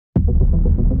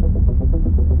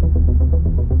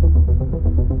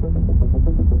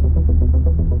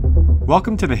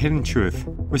Welcome to The Hidden Truth.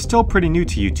 We're still pretty new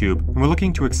to YouTube, and we're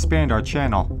looking to expand our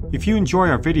channel. If you enjoy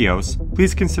our videos,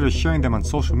 please consider sharing them on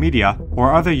social media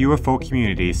or other UFO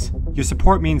communities. Your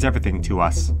support means everything to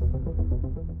us.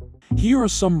 Here are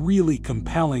some really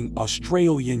compelling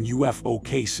Australian UFO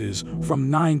cases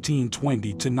from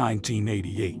 1920 to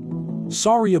 1988.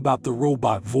 Sorry about the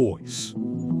robot voice.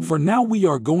 For now, we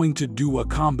are going to do a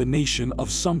combination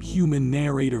of some human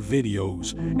narrator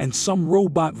videos and some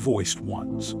robot-voiced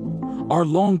ones. Our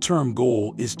long-term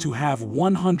goal is to have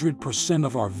 100%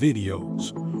 of our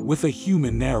videos with a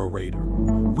human narrator.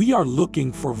 We are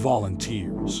looking for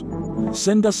volunteers.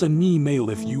 Send us an email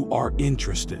if you are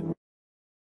interested.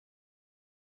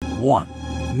 1.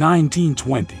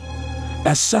 1920.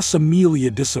 SS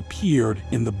Amelia disappeared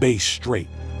in the Bass Strait.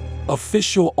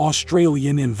 Official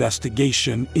Australian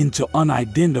investigation into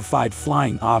unidentified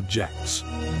flying objects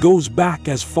goes back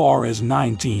as far as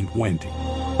 1920.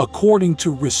 According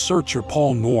to researcher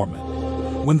Paul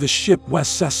Norman, when the ship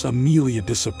SS Amelia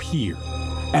disappeared,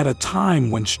 at a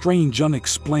time when strange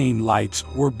unexplained lights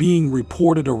were being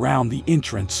reported around the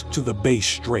entrance to the Bass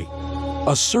Strait,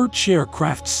 a search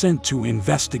aircraft sent to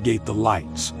investigate the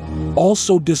lights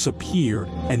also disappeared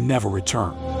and never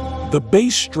returned. The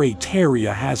Bass Strait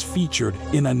area has featured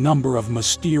in a number of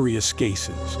mysterious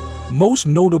cases, most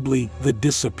notably the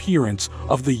disappearance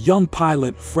of the young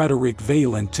pilot Frederick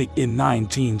Valentic in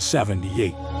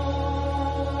 1978.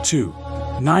 2.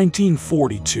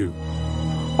 1942.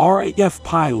 RAAF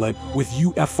Pilot with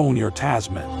UFO near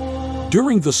Tasman.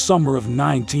 During the summer of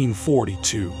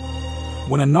 1942,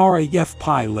 when an RAAF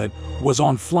pilot was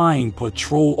on flying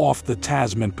patrol off the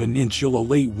Tasman Peninsula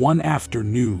late one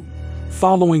afternoon,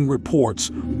 following reports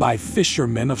by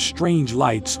fishermen of strange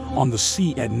lights on the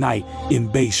sea at night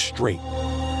in Bass Strait.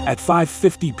 At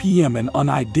 5:50 p.m. an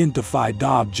unidentified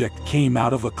object came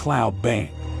out of a cloud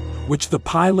bank, which the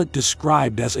pilot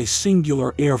described as a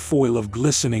singular airfoil of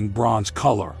glistening bronze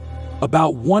color,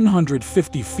 about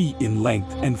 150 feet in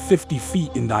length and 50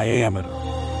 feet in diameter,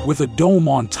 with a dome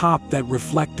on top that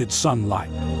reflected sunlight.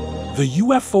 The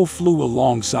UFO flew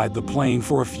alongside the plane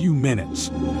for a few minutes,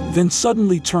 then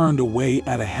suddenly turned away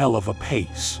at a hell of a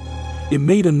pace. It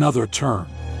made another turn,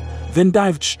 then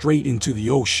dived straight into the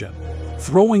ocean,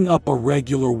 throwing up a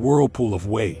regular whirlpool of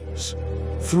waves.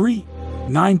 3.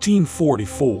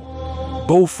 1944.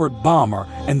 Beaufort bomber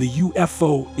and the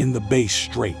UFO in the Bass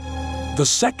Strait. The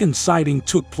second sighting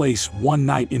took place one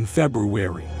night in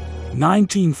February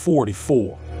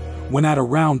 1944, when at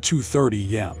around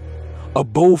 2:30 a.m., a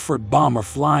Beaufort bomber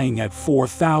flying at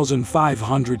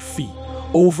 4,500 feet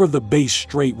over the Bass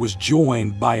Strait was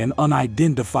joined by an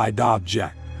unidentified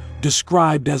object,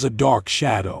 described as a dark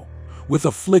shadow, with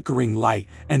a flickering light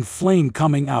and flame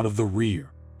coming out of the rear.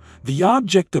 The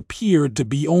object appeared to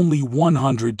be only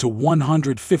 100 to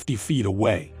 150 feet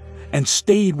away, and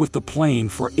stayed with the plane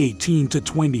for 18 to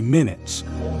 20 minutes,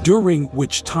 during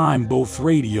which time both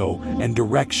radio and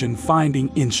direction-finding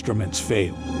instruments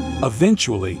failed.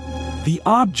 Eventually, the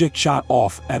object shot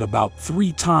off at about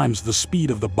 3 times the speed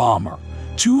of the bomber,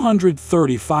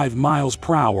 235 miles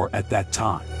per hour at that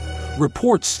time.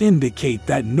 Reports indicate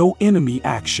that no enemy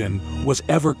action was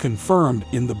ever confirmed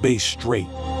in the Bass Strait,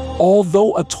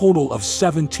 although a total of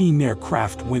 17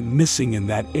 aircraft went missing in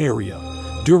that area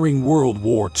during World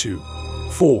War II.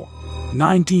 4.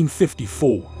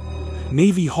 1954.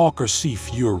 Navy Hawker Sea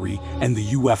Fury and the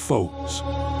UFOs.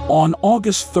 On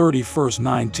August 31,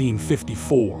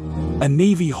 1954, a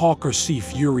Navy Hawker Sea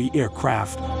Fury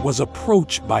aircraft was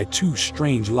approached by 2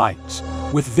 strange lights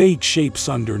with vague shapes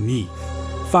underneath,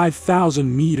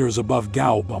 5,000 meters above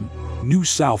Galbum, New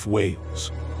South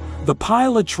Wales. The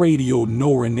pilot radioed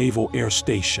Nora Naval Air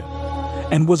Station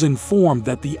and was informed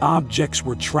that the objects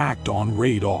were tracked on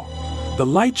radar. The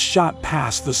lights shot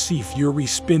past the Sea Fury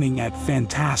spinning at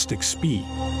fantastic speed.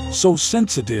 So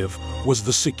sensitive was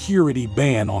the security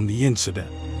ban on the incident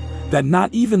that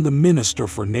not even the Minister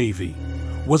for Navy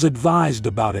was advised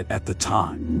about it at the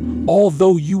time.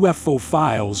 Although UFO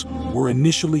files were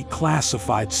initially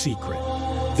classified secret,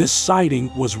 this sighting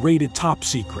was rated top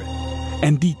secret,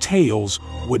 and details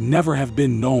would never have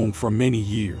been known for many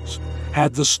years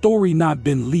had the story not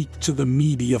been leaked to the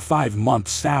media 5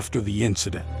 months after the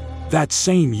incident. That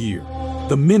same year,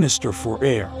 the Minister for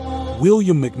Air,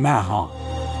 William McMahon,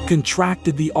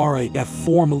 contracted the RAF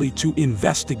formally to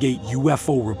investigate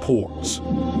UFO reports.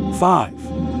 5.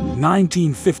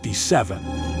 1957.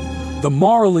 The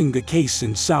Maralinga case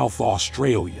in South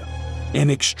Australia. An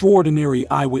extraordinary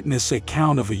eyewitness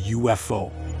account of a UFO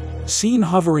seen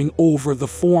hovering over the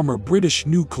former British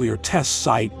nuclear test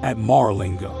site at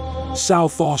Maralinga,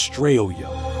 South Australia,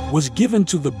 was given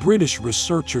to the British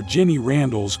researcher Jenny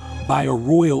Randalls by a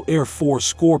Royal Air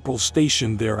Force corporal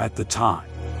stationed there at the time.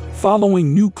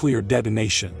 Following nuclear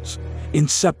detonations in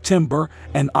September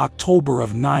and October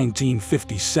of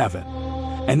 1957,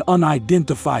 an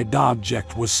unidentified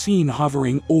object was seen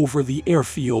hovering over the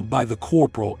airfield by the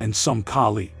corporal and some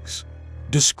colleagues.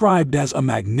 Described as a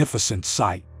magnificent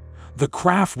sight, the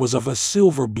craft was of a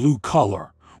silver-blue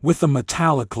color with a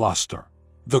metallic luster.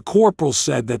 The corporal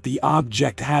said that the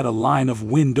object had a line of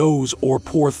windows or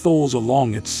portholes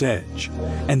along its edge,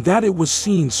 and that it was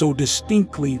seen so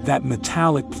distinctly that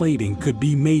metallic plating could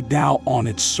be made out on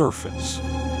its surface.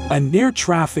 An air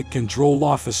traffic control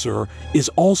officer is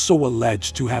also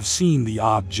alleged to have seen the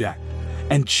object,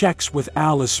 and checks with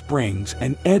Alice Springs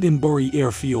and Edinburgh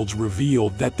airfields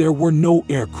revealed that there were no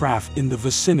aircraft in the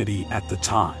vicinity at the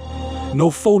time.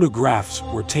 No photographs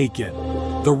were taken,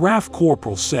 the RAAF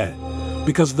corporal said,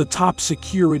 because the top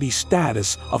security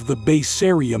status of the base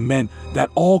area meant that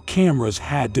all cameras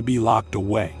had to be locked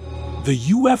away. The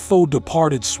UFO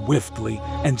departed swiftly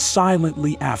and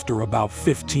silently after about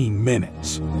 15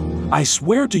 minutes. I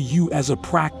swear to you as a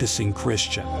practicing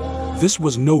Christian, this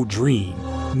was no dream,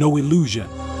 no illusion,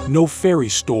 no fairy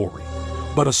story,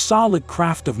 but a solid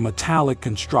craft of metallic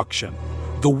construction,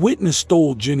 the witness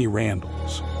told Jenny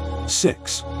Randalls.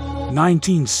 6.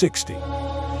 1960.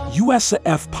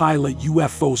 USAF Pilot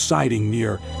UFO sighting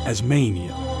near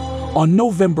Tasmania. On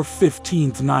November 15,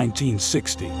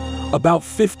 1960, about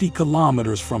 50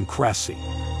 kilometers from Cressy,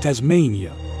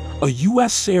 Tasmania, a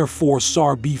U.S. Air Force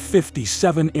SAR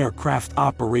B-57 aircraft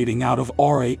operating out of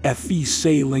RAAF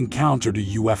Sale encountered a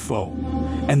UFO.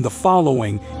 And the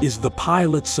following is the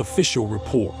pilot's official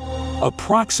report.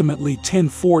 Approximately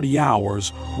 10:40 hours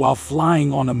while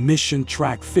flying on a mission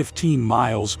track 15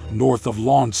 miles north of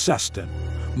Launceston,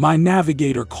 my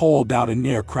navigator called out an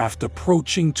aircraft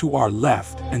approaching to our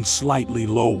left and slightly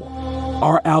lower.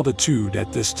 Our altitude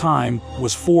at this time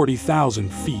was 40,000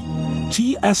 feet,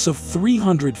 TS of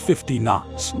 350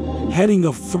 knots, heading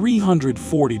of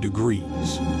 340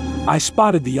 degrees. I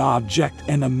spotted the object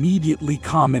and immediately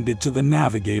commented to the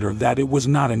navigator that it was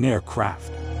not an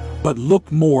aircraft, but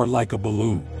looked more like a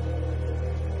balloon.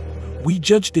 We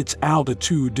judged its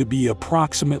altitude to be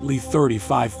approximately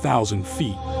 35,000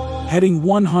 feet, heading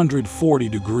 140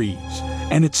 degrees,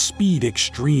 and its speed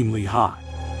extremely high.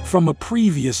 From a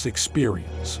previous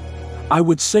experience, I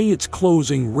would say its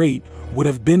closing rate would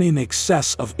have been in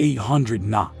excess of 800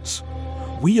 knots.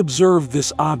 We observed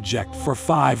this object for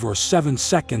 5 or 7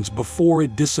 seconds before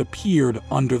it disappeared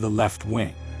under the left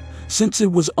wing. Since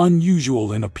it was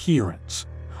unusual in appearance,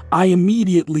 I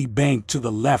immediately banked to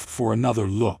the left for another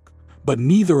look, but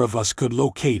neither of us could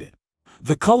locate it.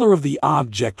 The color of the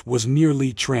object was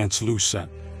nearly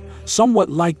translucent, somewhat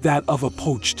like that of a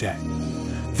poached egg.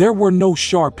 There were no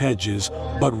sharp edges,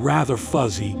 but rather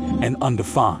fuzzy and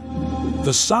undefined.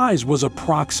 The size was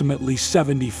approximately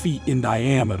 70 feet in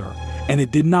diameter, and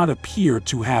it did not appear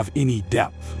to have any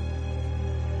depth.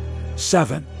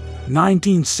 7.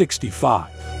 1965.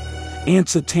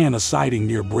 Ansett-Ana Sighting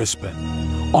near Brisbane.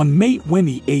 On May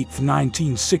 28,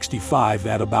 1965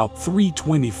 at about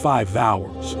 3:25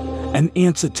 hours, an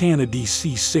Ansett-Ana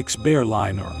DC-6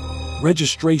 Bearliner,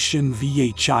 registration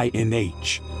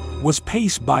VHINH, was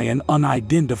paced by an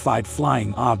unidentified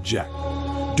flying object.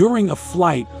 During a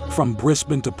flight from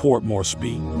Brisbane to Port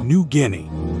Moresby, New Guinea,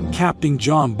 Captain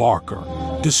John Barker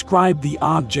described the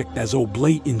object as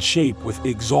oblate in shape with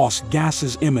exhaust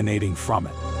gases emanating from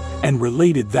it, and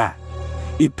related that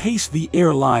it paced the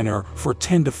airliner for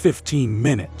 10 to 15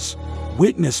 minutes,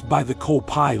 witnessed by the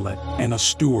co-pilot and a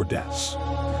stewardess.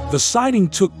 The sighting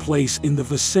took place in the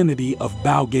vicinity of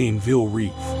Bougainville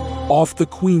Reef, off the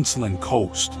Queensland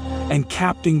coast, and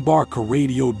Captain Barker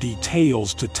radioed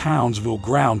details to Townsville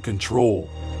Ground Control,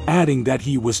 adding that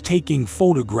he was taking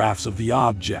photographs of the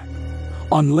object.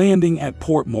 On landing at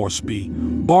Port Moresby,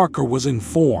 Barker was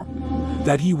informed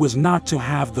that he was not to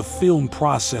have the film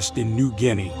processed in New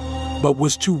Guinea, but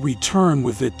was to return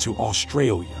with it to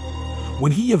Australia.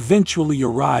 When he eventually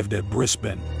arrived at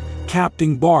Brisbane,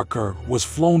 Captain Barker was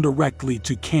flown directly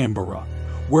to Canberra,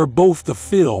 where both the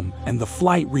film and the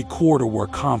flight recorder were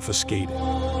confiscated.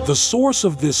 The source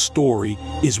of this story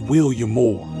is William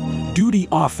Moore, duty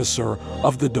officer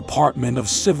of the Department of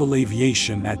Civil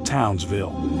Aviation at Townsville,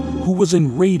 who was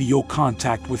in radio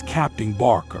contact with Captain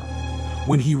Barker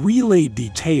when he relayed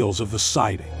details of the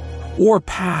sighting, or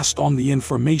passed on the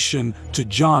information to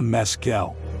John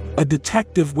Mescal, a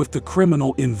detective with the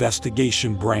Criminal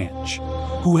Investigation Branch,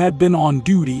 who had been on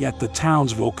duty at the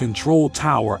Townsville Control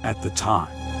Tower at the time.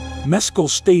 Mescal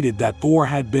stated that Thor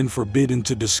had been forbidden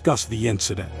to discuss the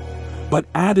incident, But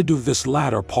added to this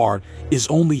latter part is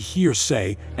only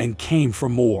hearsay and came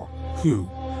from Moore, who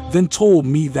then told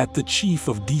me that the chief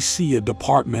of DC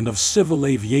Department of Civil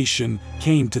Aviation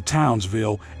came to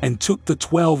Townsville and took the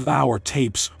 12-hour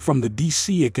tapes from the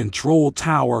DC control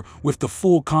tower with the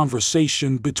full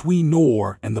conversation between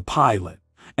Noor and the pilot,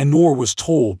 and Noor was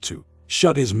told to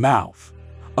shut his mouth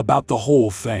about the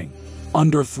whole thing,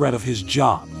 under threat of his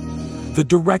job. The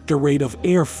Directorate of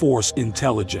Air Force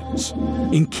Intelligence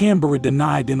in Canberra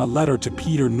denied in a letter to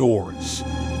Peter Norris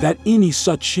that any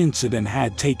such incident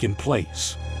had taken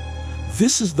place.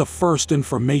 This is the first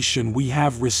information we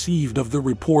have received of the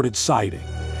reported sighting,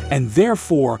 and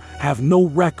therefore have no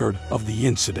record of the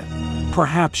incident.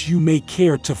 Perhaps you may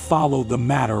care to follow the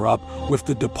matter up with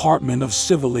the Department of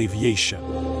Civil Aviation,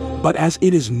 but as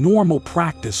it is normal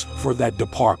practice for that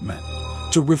department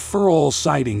to refer all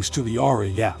sightings to the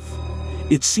RAF,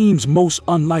 it seems most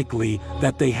unlikely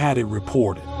that they had it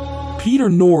reported. Peter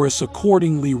Norris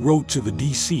accordingly wrote to the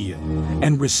DC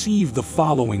and received the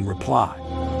following reply.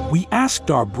 We asked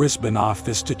our Brisbane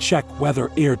office to check whether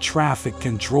air traffic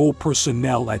control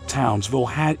personnel at Townsville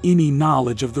had any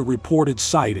knowledge of the reported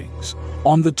sightings.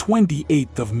 On the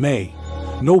 28th of May,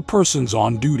 no persons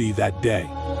on duty that day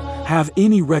have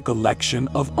any recollection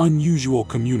of unusual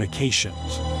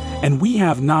communications, and we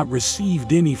have not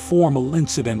received any formal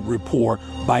incident report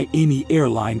by any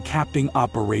airline captain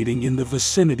operating in the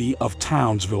vicinity of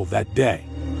Townsville that day.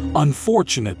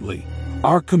 Unfortunately,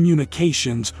 our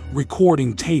communications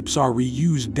recording tapes are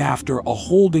reused after a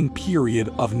holding period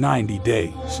of 90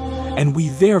 days, and we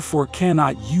therefore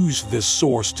cannot use this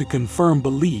source to confirm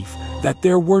belief that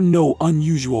there were no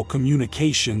unusual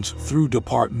communications through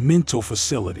departmental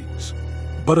facilities.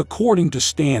 But according to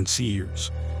Stan Sears,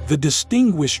 the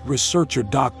distinguished researcher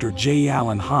Dr. J.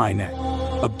 Allen Hynek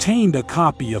obtained a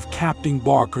copy of Captain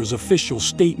Barker's official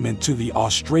statement to the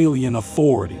Australian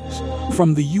authorities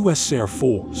from the US Air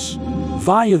Force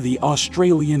via the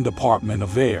Australian Department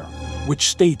of Air, which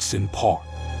states in part,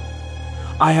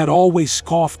 I had always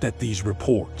scoffed at these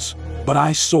reports, but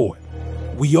I saw it.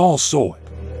 We all saw it.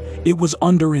 It was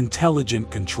under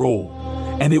intelligent control,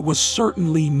 and it was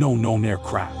certainly no known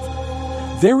aircraft.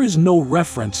 There is no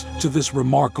reference to this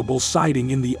remarkable sighting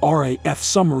in the RAF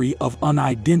Summary of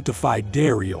Unidentified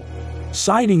Aerial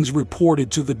Sightings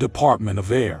reported to the Department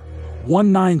of Air,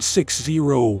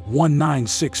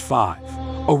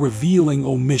 1960-1965, a revealing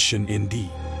omission indeed.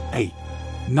 8.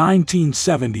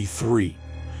 1973.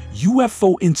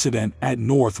 UFO incident at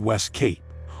Northwest Cape.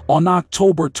 On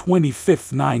October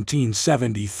 25,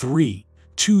 1973,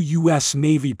 2 U.S.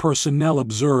 Navy personnel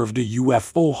observed a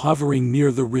UFO hovering near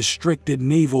the restricted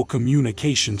naval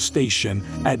communication station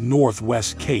at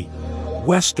Northwest Cape,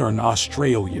 Western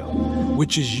Australia,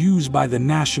 which is used by the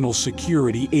National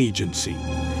Security Agency,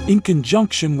 in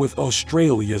conjunction with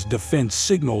Australia's Defence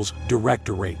Signals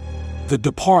Directorate. The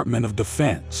Department of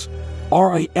Defence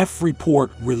RAF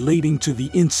report relating to the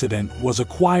incident was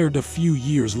acquired a few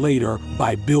years later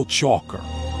by Bill Chalker,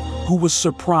 who was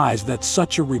surprised that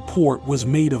such a report was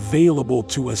made available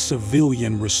to a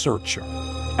civilian researcher.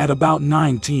 At about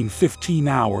 19:15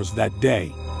 hours that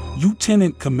day,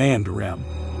 Lieutenant Commander M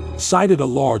sighted a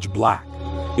large black,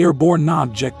 airborne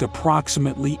object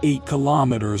approximately 8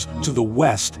 kilometers to the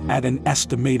west at an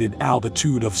estimated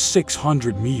altitude of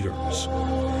 600 meters.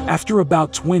 After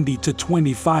about 20 to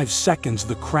 25 seconds,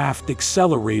 the craft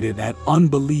accelerated at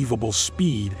unbelievable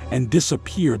speed and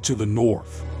disappeared to the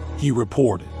north, he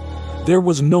reported. There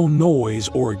was no noise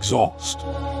or exhaust.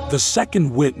 The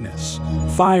second witness,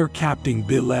 Fire Captain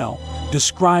Bill L.,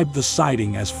 described the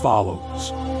sighting as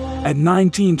follows. At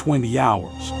 19:20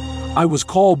 hours, I was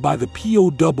called by the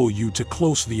POW to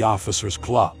close the officers'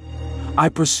 club. I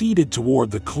proceeded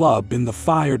toward the club in the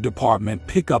fire department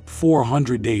pickup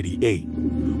 488,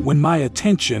 when my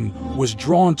attention was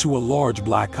drawn to a large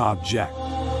black object,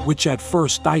 which at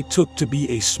first I took to be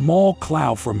a small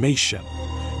cloud formation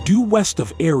due west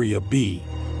of Area B,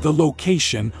 the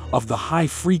location of the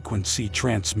high-frequency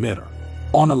transmitter.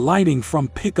 On alighting from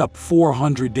pickup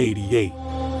 488,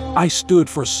 I stood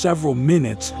for several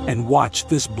minutes and watched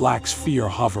this black sphere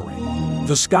hovering.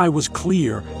 The sky was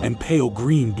clear and pale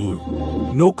green-blue.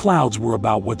 No clouds were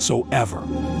about whatsoever.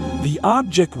 The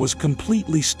object was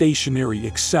completely stationary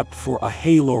except for a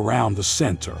halo around the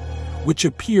center, which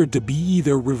appeared to be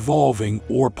either revolving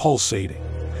or pulsating.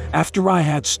 After I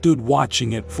had stood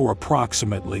watching it for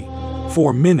approximately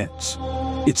 4 minutes,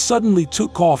 it suddenly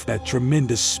took off at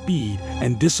tremendous speed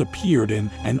and disappeared in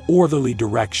an orderly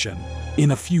direction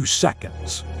in a few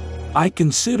seconds. I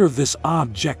consider this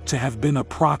object to have been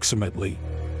approximately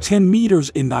 10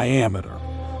 meters in diameter,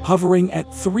 hovering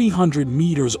at 300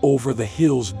 meters over the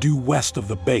hills due west of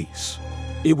the base.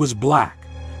 It was black,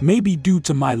 maybe due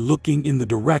to my looking in the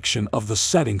direction of the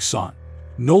setting sun.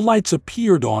 No lights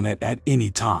appeared on it at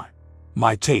any time.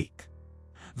 My take: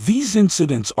 these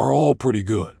incidents are all pretty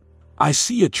good. I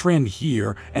see a trend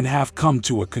here and have come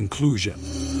to a conclusion.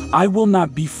 I will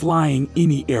not be flying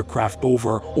any aircraft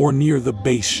over or near the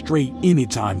base Strait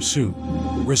anytime soon.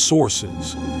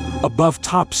 Resources: above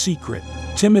top secret,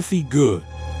 Timothy Good,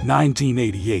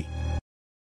 1988.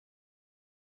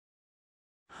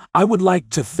 I would like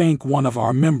to thank one of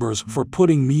our members for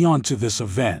putting me onto this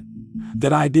event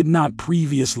that I did not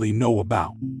previously know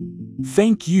about.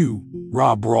 Thank you,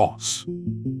 Rob Ross.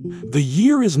 The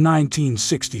year is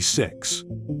 1966.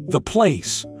 The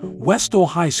place, Westall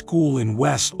High School in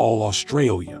Westall,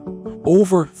 Australia.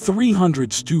 Over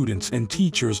 300 students and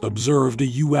teachers observed a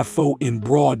UFO in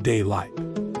broad daylight.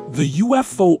 The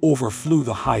UFO overflew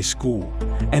the high school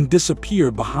and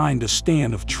disappeared behind a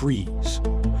stand of trees.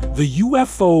 The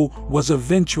UFO was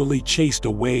eventually chased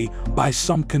away by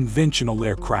some conventional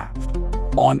aircraft.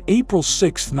 On April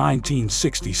 6,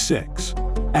 1966,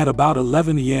 at about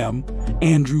 11 a.m.,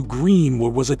 Andrew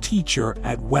Greenwood was a teacher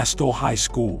at Westall High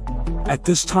School. At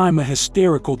this time, a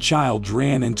hysterical child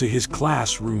ran into his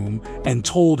classroom and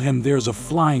told him there's a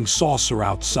flying saucer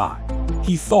outside.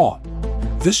 He thought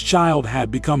this child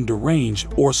had become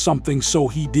deranged or something, so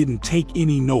he didn't take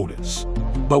any notice.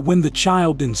 But when the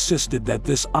child insisted that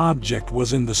this object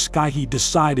was in the sky, he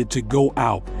decided to go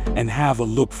out and have a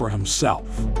look for himself.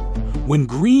 When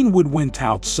Greenwood went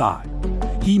outside,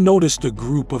 he noticed a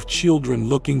group of children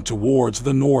looking towards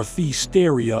the northeast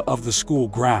area of the school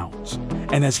grounds,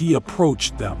 and as he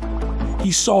approached them,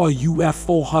 he saw a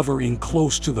UFO hovering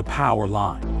close to the power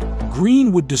line.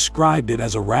 Greenwood described it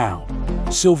as a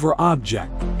round, silver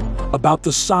object, about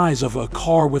the size of a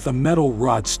car with a metal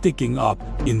rod sticking up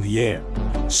in the air.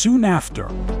 Soon after,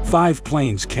 5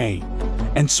 planes came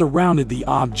and surrounded the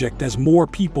object as more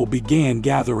people began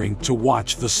gathering to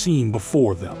watch the scene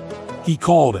before them. He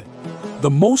called it the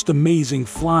most amazing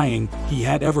flying he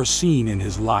had ever seen in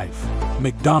his life.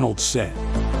 McDonald said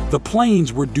the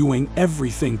planes were doing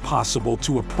everything possible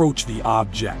to approach the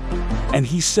object, and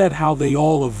he said how they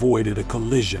all avoided a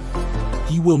collision.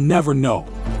 He will never know.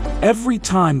 Every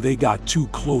time they got too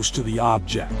close to the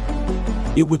object,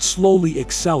 it would slowly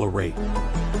accelerate,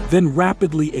 then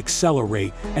rapidly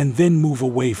accelerate, and then move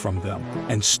away from them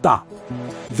and stop.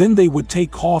 Then they would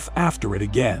take off after it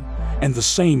again, and the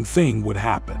same thing would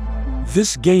happen.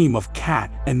 This game of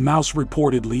cat and mouse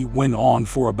reportedly went on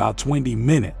for about 20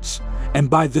 minutes, and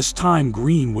by this time,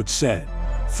 Greenwood said,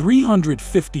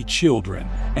 350 children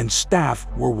and staff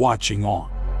were watching on.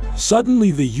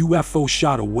 Suddenly, the UFO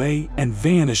shot away and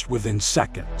vanished within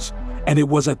seconds, and it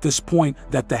was at this point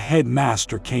that the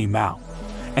headmaster came out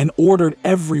and ordered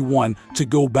everyone to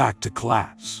go back to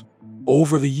class.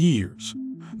 Over the years,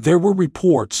 there were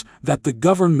reports that the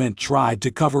government tried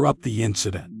to cover up the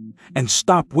incident and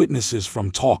stop witnesses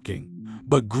from talking,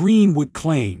 but Greenwood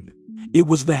claimed it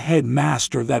was the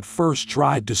headmaster that first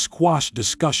tried to squash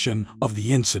discussion of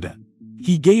the incident.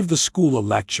 He gave the school a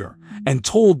lecture and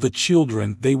told the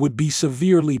children they would be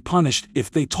severely punished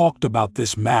if they talked about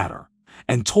this matter,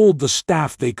 and told the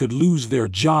staff they could lose their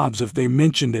jobs if they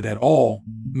mentioned it at all.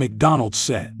 McDonald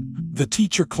said the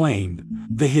teacher claimed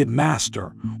the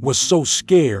headmaster was so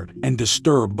scared and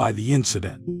disturbed by the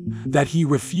incident that he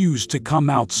refused to come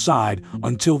outside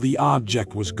until the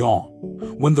object was gone.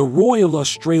 When the Royal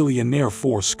Australian Air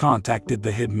Force contacted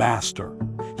the headmaster,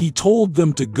 he told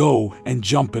them to go and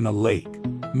jump in a lake.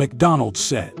 McDonald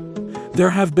said there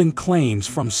have been claims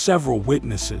from several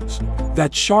witnesses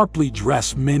that sharply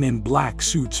dressed men in black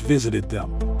suits visited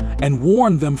them and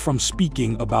warned them from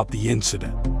speaking about the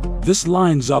incident. This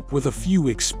lines up with a few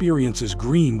experiences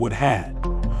Greenwood had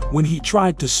when he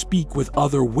tried to speak with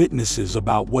other witnesses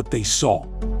about what they saw.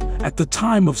 At the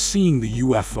time of seeing the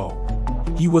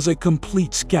UFO, he was a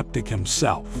complete skeptic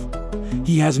himself.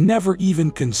 He has never even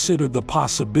considered the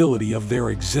possibility of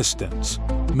their existence.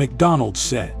 McDonald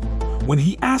said when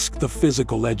he asked the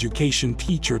physical education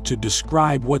teacher to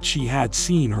describe what she had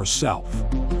seen herself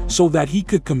so that he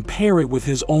could compare it with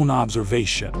his own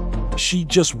observation, she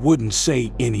just wouldn't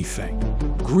say anything.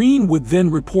 Greenwood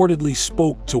then reportedly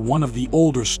spoke to one of the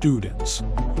older students,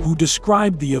 who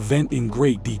described the event in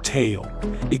great detail,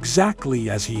 exactly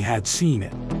as he had seen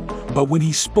it. But when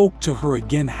he spoke to her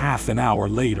again half an hour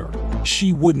later,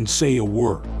 she wouldn't say a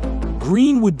word.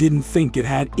 Greenwood didn't think it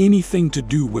had anything to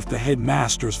do with the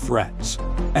headmaster's threats,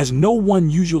 as no one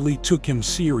usually took him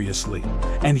seriously,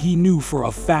 and he knew for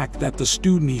a fact that the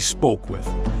student he spoke with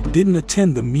didn't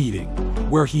attend the meeting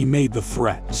where he made the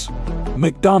threats.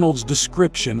 MacDonald's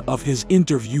description of his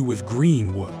interview with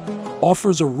Greenwood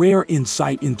offers a rare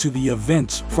insight into the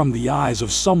events from the eyes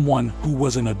of someone who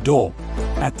was an adult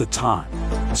at the time.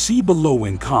 See below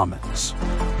in comments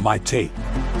my take.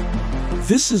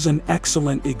 This is an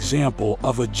excellent example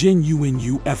of a genuine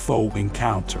UFO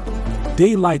encounter.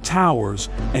 Daylight towers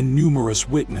and numerous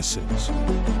witnesses.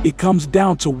 It comes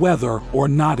down to whether or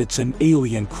not it's an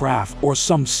alien craft or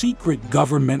some secret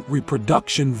government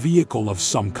reproduction vehicle of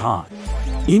some kind.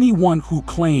 Anyone who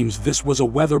claims this was a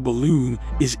weather balloon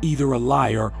is either a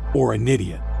liar or an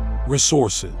idiot.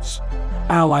 Resources: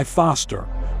 Ally Foster,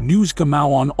 News come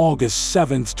out on August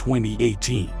 7,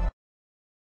 2018.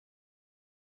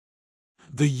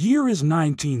 The year is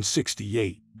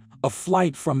 1968. A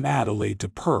flight from Adelaide to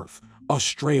Perth,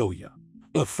 Australia.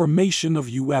 A formation of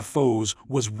UFOs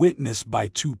was witnessed by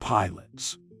 2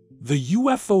 pilots. The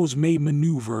UFOs made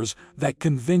maneuvers that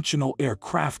conventional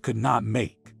aircraft could not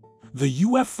make. The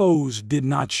UFOs did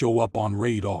not show up on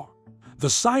radar. The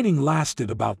sighting lasted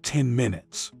about 10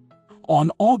 minutes.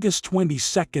 On August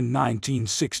 22,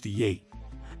 1968,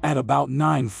 at about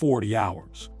 9:40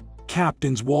 hours,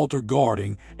 Captains Walter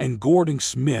Garding and Gordon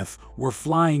Smith were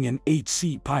flying an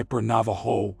 8-seat Piper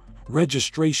Navajo,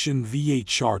 registration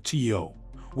VHRTO,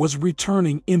 was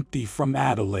returning empty from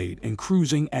Adelaide and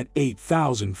cruising at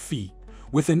 8,000 feet,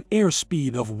 with an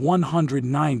airspeed of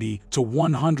 190 to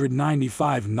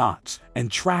 195 knots and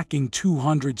tracking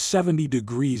 270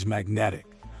 degrees magnetic.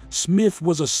 Smith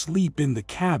was asleep in the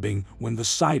cabin when the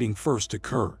sighting first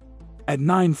occurred. At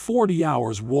 9:40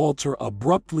 hours, Walter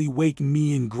abruptly waked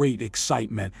me in great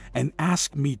excitement and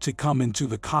asked me to come into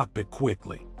the cockpit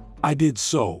quickly. I did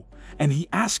so, and he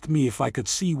asked me if I could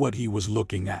see what he was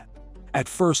looking at. At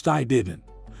first I didn't,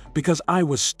 because I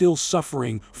was still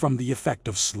suffering from the effect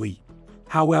of sleep.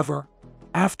 However,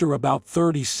 after about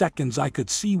 30 seconds I could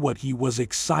see what he was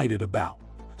excited about.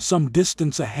 Some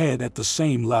distance ahead at the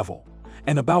same level,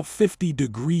 and about 50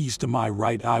 degrees to my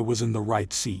right, I was in the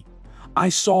right seat. I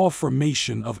saw a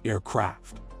formation of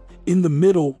aircraft. In the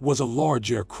middle was a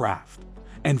large aircraft,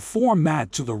 and 4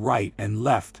 mat to the right and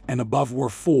left and above were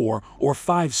 4 or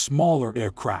 5 smaller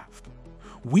aircraft.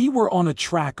 We were on a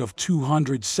track of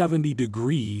 270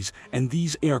 degrees, and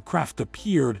these aircraft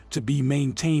appeared to be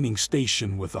maintaining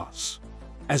station with us.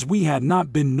 As we had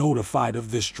not been notified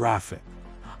of this traffic,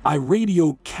 I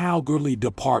radioed Calgary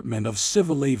Department of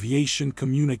Civil Aviation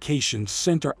Communications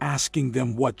Center asking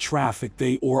them what traffic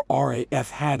they or RAAF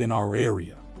had in our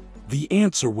area. The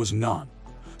answer was none.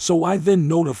 So I then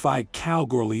notified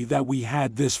Calgary that we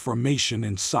had this formation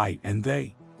in sight, and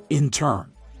they, in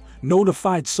turn,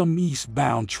 notified some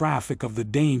eastbound traffic of the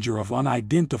danger of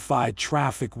unidentified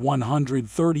traffic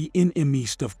 130 in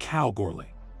east of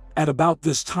Calgary. At about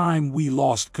this time we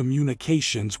lost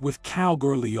communications with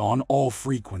Calgary on all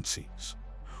frequencies.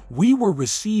 We were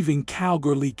receiving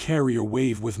Calgary carrier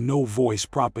wave with no voice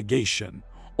propagation,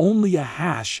 only a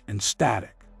hash and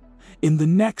static. In the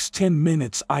next 10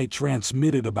 minutes I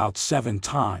transmitted about 7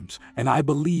 times, and I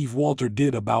believe Walter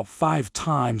did about 5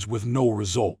 times with no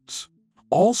results.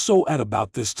 Also at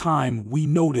about this time we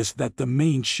noticed that the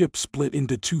main ship split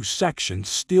into 2 sections,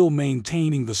 still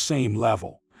maintaining the same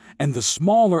level, and the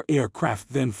smaller aircraft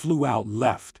then flew out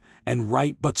left and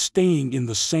right but staying in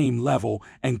the same level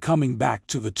and coming back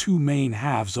to the 2 main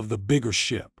halves of the bigger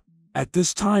ship. At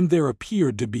this time there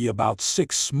appeared to be about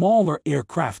 6 smaller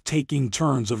aircraft taking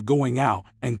turns of going out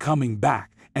and coming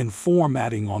back and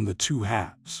formatting on the 2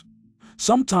 halves.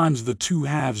 Sometimes the 2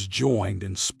 halves joined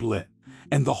and split,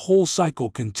 and the whole cycle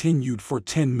continued for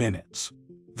 10 minutes.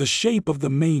 The shape of the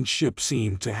main ship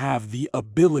seemed to have the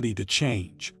ability to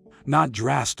change, not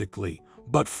drastically,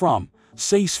 but from,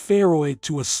 say, spheroid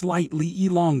to a slightly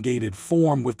elongated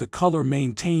form, with the color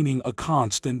maintaining a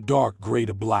constant dark gray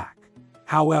to black.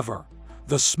 However,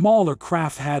 the smaller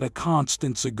craft had a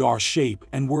constant cigar shape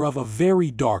and were of a very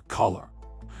dark color.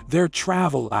 Their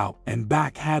travel out and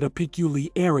back had a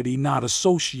peculiarity not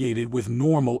associated with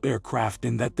normal aircraft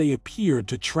in that they appeared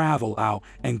to travel out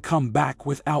and come back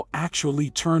without actually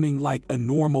turning like a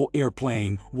normal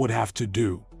airplane would have to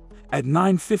do. At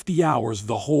 9:50 hours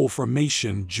the whole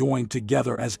formation joined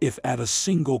together as if at a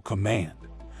single command,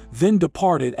 then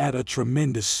departed at a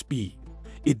tremendous speed.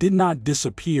 It did not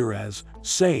disappear as,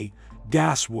 say,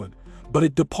 gas would, but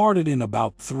it departed in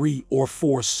about 3 or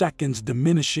 4 seconds,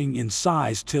 diminishing in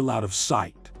size till out of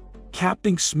sight.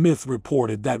 Captain Smith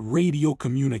reported that radio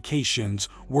communications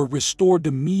were restored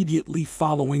immediately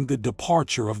following the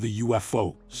departure of the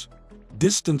UFOs.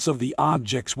 Distance of the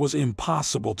objects was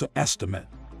impossible to estimate,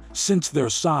 since their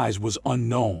size was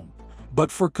unknown,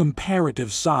 But for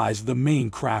comparative size, the main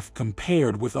craft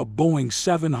compared with a Boeing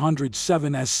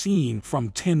 707 as seen from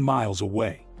 10 miles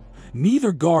away.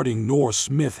 Neither Garding nor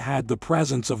Smith had the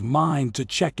presence of mind to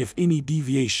check if any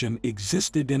deviation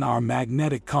existed in our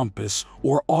magnetic compass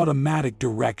or automatic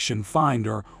direction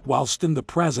finder whilst in the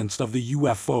presence of the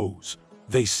UFOs,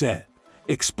 they said.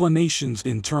 Explanations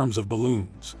in terms of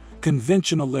balloons,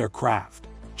 conventional aircraft,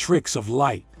 tricks of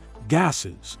light,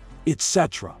 gases,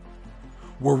 etc.,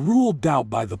 were ruled out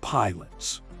by the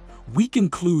pilots. We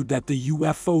conclude that the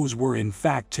UFOs were in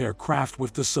fact aircraft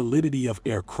with the solidity of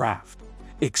aircraft,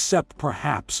 except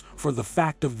perhaps for the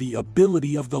fact of the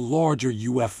ability of the larger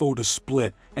UFO to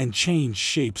split and change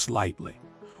shape slightly.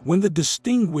 When the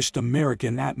distinguished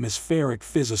American atmospheric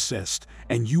physicist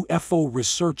and UFO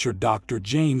researcher Dr.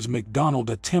 James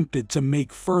McDonald attempted to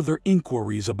make further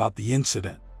inquiries about the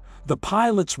incident, the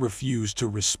pilots refused to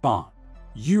respond.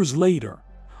 Years later,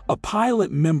 a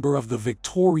pilot member of the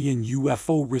Victorian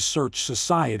UFO Research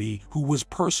Society who was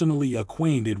personally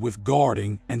acquainted with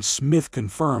Garding and Smith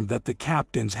confirmed that the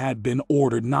captains had been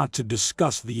ordered not to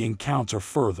discuss the encounter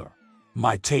further.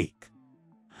 My take: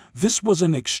 this was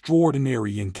an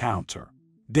extraordinary encounter.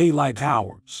 Daylight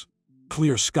hours,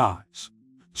 clear skies,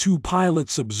 two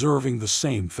pilots observing the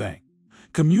same thing,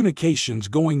 communications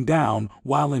going down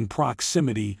while in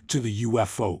proximity to the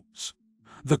UFOs.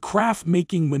 The craft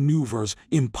making maneuvers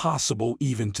impossible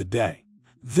even today.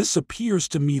 This appears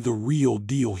to me the real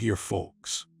deal here,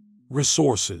 folks.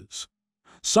 Resources.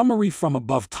 Summary from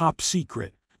above. Top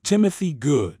secret, Timothy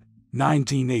Good,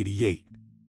 1988.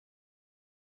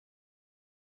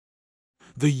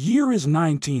 The year is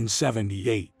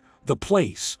 1978. The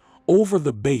place, over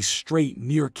the base Strait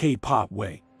near Cape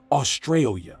Otway,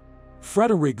 Australia.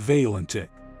 Frederick Valentic,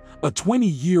 a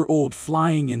 20-year-old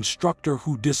flying instructor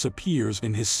who disappears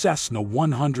in his Cessna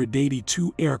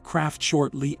 182 aircraft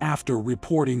shortly after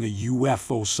reporting a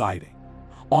UFO sighting.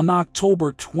 On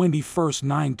October 21,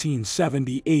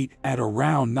 1978 at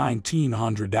around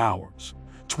 1900 hours,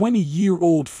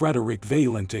 20-year-old Frederick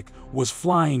Valentic was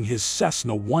flying his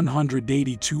Cessna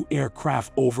 182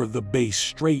 aircraft over the base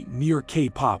Strait near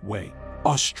Cape Otway,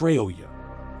 Australia.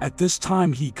 At this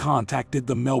time he contacted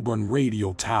the Melbourne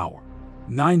radio tower.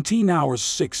 19 hours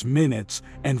 6 minutes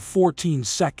and 14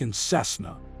 seconds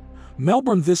Cessna.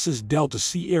 Melbourne, this is Delta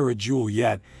Sierra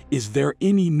Juliet. Is there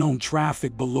any known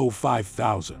traffic below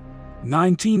 5,000?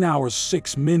 19 hours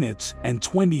 6 minutes and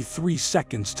 23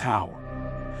 seconds Tower.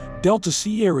 Delta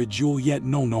Sierra Juliet,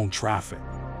 no known traffic.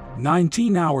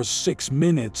 19 hours 6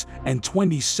 minutes and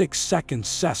 26 seconds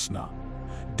Cessna.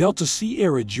 Delta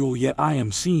Sierra Juliet,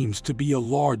 IM seems to be a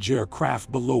large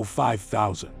aircraft below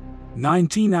 5,000.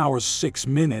 19 hours 6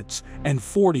 minutes and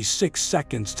 46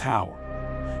 seconds Tower.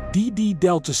 DD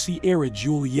Delta Sierra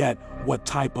Juliet, what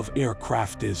type of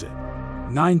aircraft is it?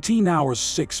 19 hours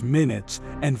 6 minutes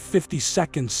and 50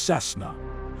 seconds Cessna.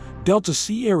 Delta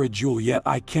Sierra Juliet,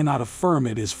 I cannot affirm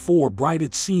it is for bright,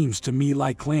 it seems to me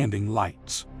like landing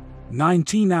lights.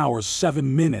 19 hours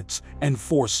 7 minutes and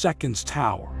 4 seconds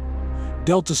Tower.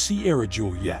 Delta Sierra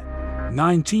Juliet,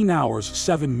 19 hours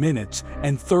 7 minutes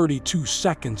and 32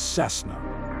 seconds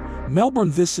Cessna.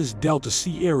 Melbourne, this is Delta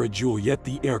Sierra Juliet.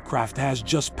 The aircraft has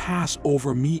just passed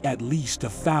over me at least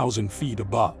 1,000 feet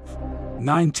above.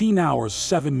 19 hours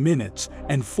 7 minutes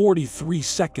and 43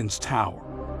 seconds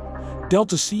Tower.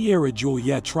 Delta Sierra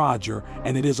Juliet, Roger,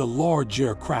 and it is a large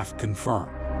aircraft,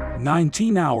 confirmed.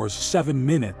 19 hours 7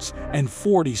 minutes and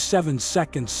 47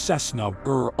 seconds Cessna,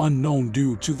 unknown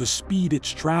due to the speed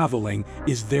it's traveling.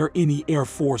 Is there any Air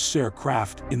Force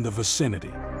aircraft in the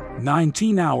vicinity?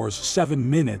 19 hours 7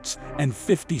 minutes and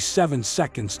 57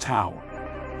 seconds Tower.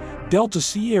 Delta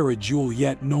Sierra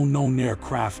Juliet, no known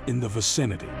aircraft in the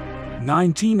vicinity.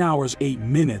 19 hours 8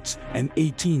 minutes and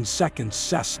 18 seconds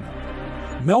Cessna.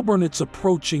 Melbourne, it's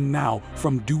approaching now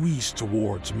from due east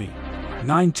towards me.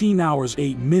 19 hours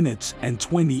 8 minutes and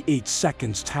 28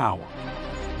 seconds Tower.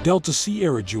 Delta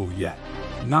Sierra Juliet,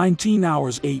 19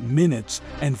 hours 8 minutes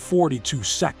and 42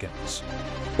 seconds.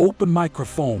 Open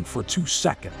microphone for 2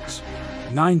 seconds.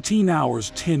 19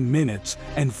 hours 10 minutes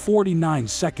and 49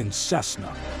 seconds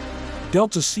Cessna.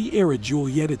 Delta Sierra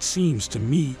Juliet, it seems to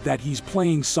me that he's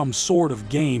playing some sort of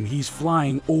game. He's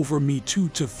flying over me 2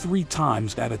 to 3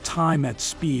 times at a time at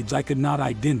speeds I could not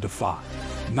identify.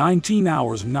 19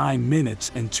 hours 9 minutes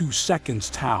and 2 seconds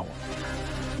Tower.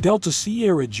 Delta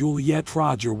Sierra Juliet,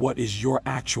 Roger, what is your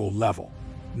actual level?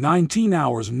 19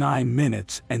 hours 9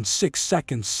 minutes and 6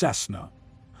 seconds Cessna.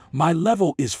 My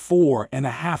level is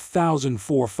 4,500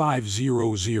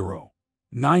 4500.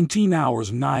 19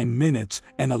 hours 9 minutes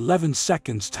and 11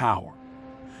 seconds Tower.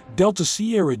 Delta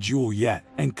Sierra Juliet,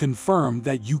 and confirm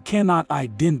that you cannot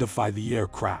identify the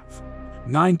aircraft.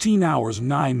 19 hours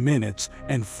 9 minutes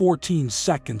and 14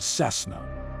 seconds Cessna.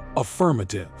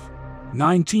 Affirmative.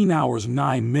 19 hours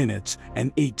 9 minutes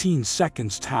and 18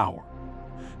 seconds Tower.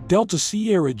 Delta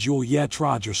Sierra Juliet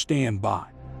Roger standby.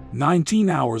 19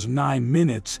 hours 9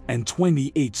 minutes and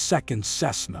 28 seconds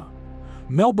Cessna.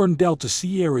 Melbourne Delta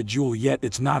Sierra Juliet,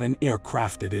 it's not an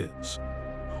aircraft, it is.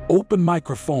 Open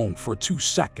microphone for 2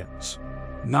 seconds.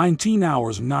 19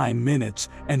 hours 9 minutes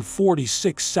and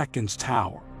 46 seconds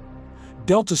Tower.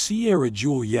 Delta Sierra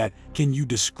Juliet, can you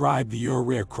describe the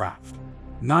aircraft?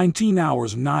 19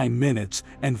 hours 9 minutes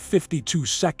and 52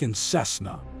 seconds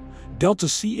Cessna. Delta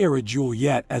Sierra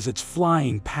Juliet, as it's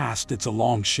flying past, it's a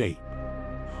long shape.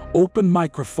 Open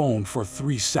microphone for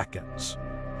 3 seconds.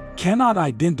 Cannot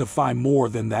identify more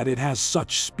than that, it has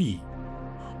such speed.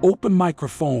 Open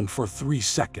microphone for 3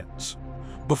 seconds.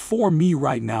 Before me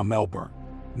right now, Melbourne.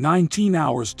 19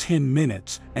 hours 10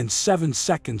 minutes and 7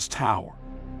 seconds Tower.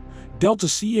 Delta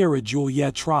Sierra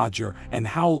Juliet Roger, and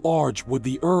how large would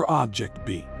the object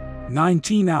be?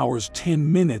 19 hours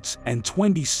 10 minutes and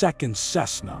 20 seconds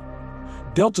Cessna.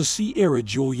 Delta Sierra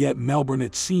Juliet Melbourne,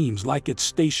 it seems like it's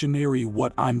stationary.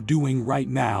 What I'm doing right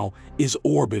now is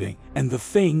orbiting, and the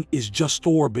thing is just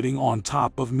orbiting on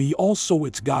top of me. Also,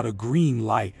 it's got a green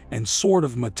light and sort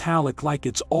of metallic, like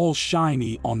it's all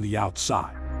shiny on the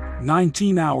outside.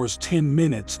 19 hours 10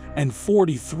 minutes and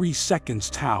 43 seconds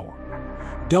Tower.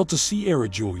 Delta Sierra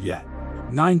Juliet.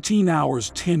 19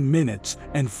 hours 10 minutes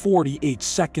and 48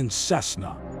 seconds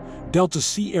Cessna. Delta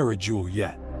Sierra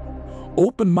Juliet.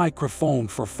 Open microphone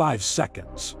for 5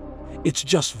 seconds. It's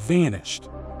just vanished.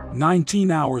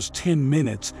 19 hours 10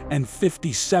 minutes and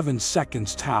 57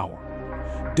 seconds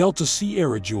Tower. Delta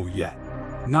Sierra Juliet.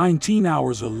 19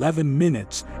 hours 11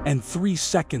 minutes and 3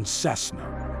 seconds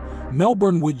Cessna.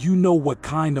 Melbourne, would you know what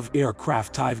kind of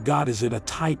aircraft I've got? Is it a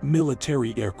type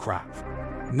military aircraft?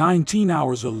 19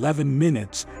 hours 11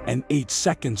 minutes and 8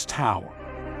 seconds Tower.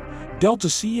 Delta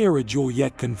Sierra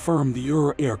Juliet, confirmed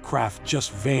the aircraft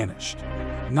just vanished.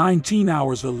 19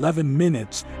 hours 11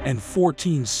 minutes and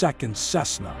 14 seconds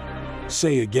Cessna.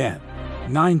 Say again.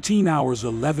 19 hours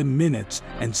 11 minutes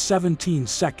and 17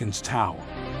 seconds Tower.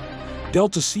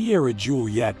 Delta Sierra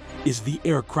Juliet, is the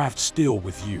aircraft still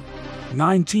with you?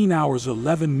 19 hours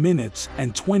 11 minutes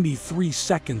and 23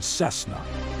 seconds Cessna.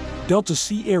 Delta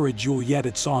Sierra Juliet,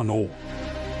 it's on all.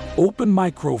 Open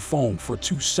microphone for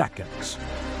 2 seconds.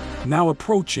 Now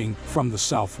approaching from the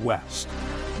southwest.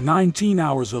 19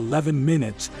 hours 11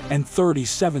 minutes and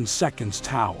 37 seconds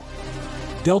Tower.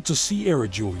 Delta Sierra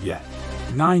Juliet.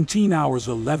 19 hours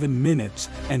 11 minutes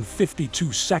and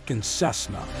 52 seconds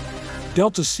Cessna.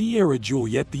 Delta Sierra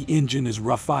Juliet, the engine is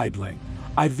rough idling.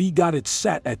 IV got it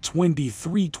set at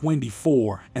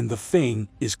 2324 and the thing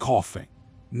is coughing.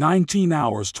 19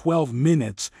 hours 12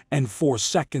 minutes and 4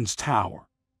 seconds Tower.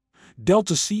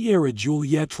 Delta Sierra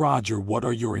Juliet Roger, what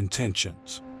are your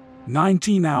intentions?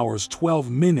 19 hours 12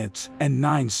 minutes and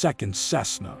 9 seconds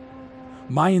Cessna.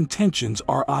 My intentions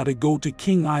are to go to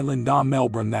King Island,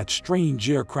 Melbourne. That strange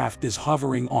aircraft is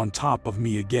hovering on top of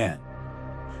me again.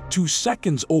 2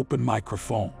 seconds open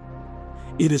microphone.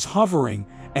 It is hovering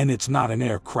and it's not an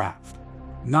aircraft.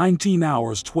 19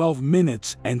 hours 12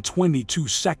 minutes and 22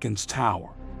 seconds Tower.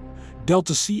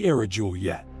 Delta Sierra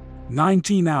Juliet.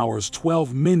 19 hours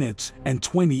 12 minutes and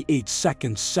 28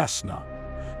 seconds Cessna.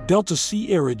 Delta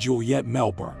Sierra Juliet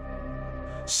Melbourne.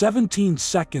 17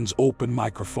 seconds open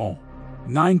microphone.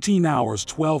 19 hours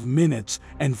 12 minutes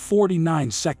and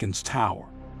 49 seconds Tower.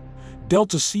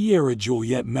 Delta Sierra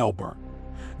Juliet Melbourne.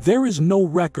 There is no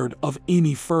record of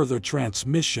any further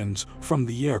transmissions from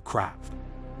the aircraft.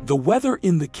 The weather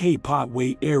in the Cape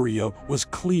Otway area was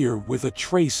clear with a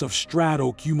trace of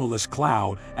stratocumulus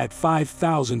cloud at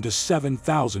 5,000 to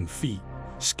 7,000 feet,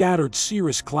 scattered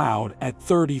cirrus cloud at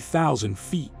 30,000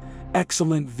 feet,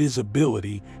 excellent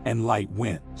visibility and light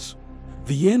winds.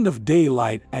 The end of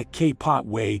daylight at Cape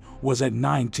Otway was at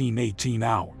 19:18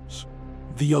 hours.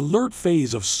 The alert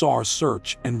phase of SAR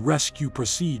search and rescue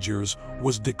procedures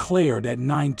was declared at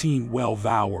 19:12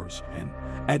 hours, and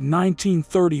at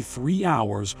 19:33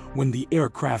 hours, when the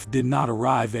aircraft did not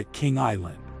arrive at King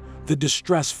Island, the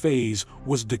distress phase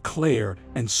was declared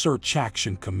and search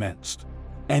action commenced.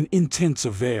 An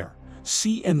intensive air,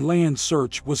 sea and land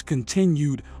search was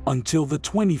continued until the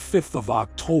 25th of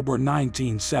October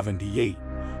 1978,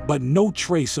 but no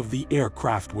trace of the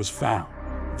aircraft was found.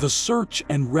 The search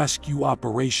and rescue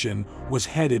operation was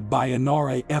headed by an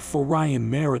RAAF Orion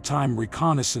maritime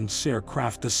reconnaissance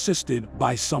aircraft assisted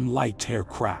by some light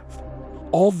aircraft.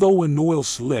 Although an oil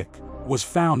slick was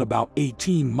found about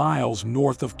 18 miles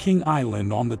north of King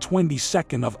Island on the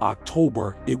 22nd of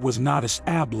October. It was not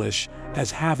established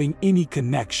as having any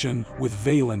connection with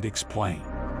Vailendik's plane.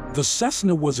 The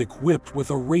Cessna was equipped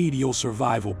with a radio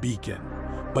survival beacon,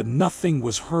 but nothing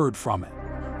was heard from it.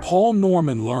 Paul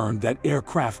Norman learned that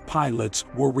aircraft pilots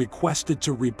were requested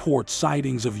to report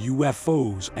sightings of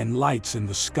UFOs and lights in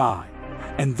the sky,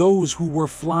 and those who were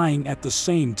flying at the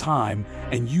same time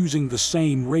and using the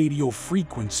same radio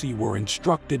frequency were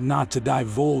instructed not to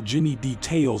divulge any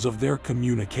details of their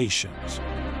communications.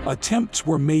 Attempts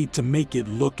were made to make it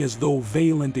look as though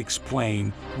Vailendik's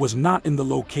plane was not in the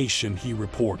location he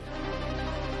reported.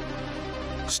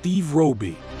 Steve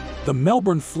Roby, the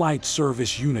Melbourne Flight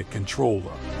Service Unit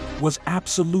Controller, was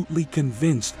absolutely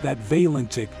convinced that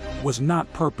Valendik was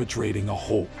not perpetrating a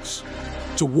hoax.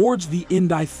 Towards the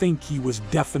end, I think he was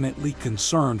definitely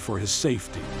concerned for his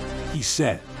safety. He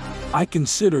said, "I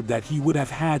considered that he would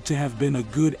have had to have been a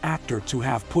good actor to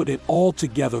have put it all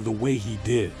together the way he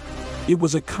did. It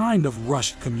was a kind of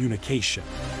rushed communication,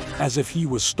 as if he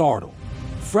was startled."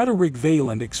 Frederick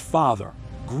Valendik's father,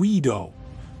 Guido,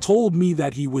 told me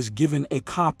that he was given a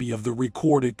copy of the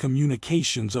recorded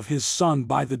communications of his son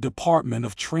by the Department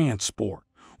of Transport,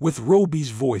 with Roby's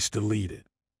voice deleted.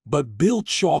 But Bill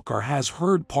Chalker has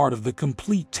heard part of the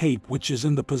complete tape, which is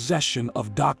in the possession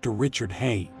of Dr. Richard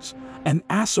Haynes, an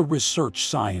NASA research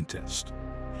scientist.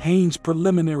 Haynes'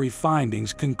 preliminary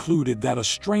findings concluded that a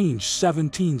strange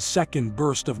 17-second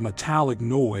burst of metallic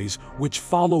noise, which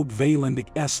followed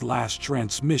Valendik's last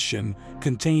transmission,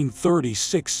 contained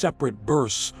 36 separate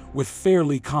bursts with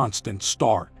fairly constant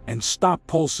start and stop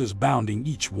pulses bounding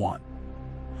each one.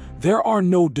 There are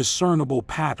no discernible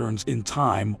patterns in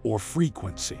time or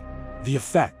frequency. The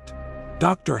effect,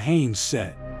 Dr. Haynes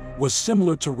said, was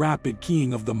similar to rapid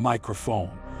keying of the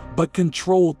microphone, but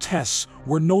control tests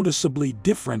were noticeably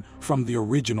different from the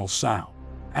original sound.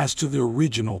 As to the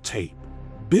original tape,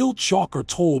 Bill Chalker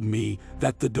told me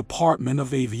that the Department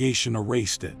of Aviation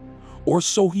erased it, or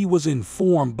so he was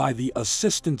informed by the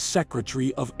Assistant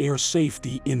Secretary of Air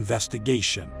Safety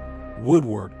Investigation,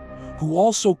 Woodward, who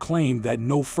also claimed that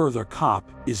no further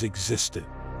copies existed.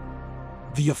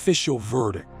 The official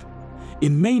verdict.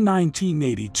 In May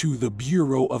 1982, the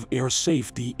Bureau of Air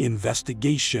Safety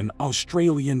Investigation,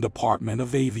 Australian Department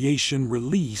of Aviation,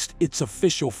 released its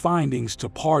official findings to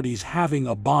parties having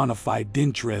a bona fide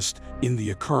interest in the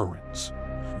occurrence.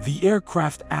 The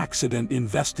Aircraft Accident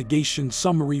Investigation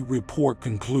Summary Report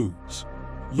concludes: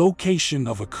 location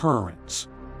of occurrence,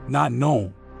 not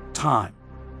known; time,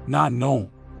 not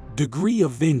known; degree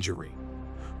of injury,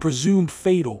 presumed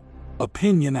fatal;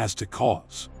 opinion as to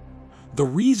cause. The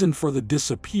reason for the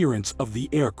disappearance of the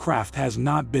aircraft has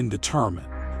not been determined.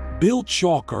 Bill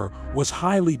Chalker was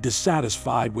highly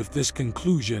dissatisfied with this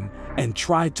conclusion and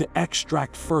tried to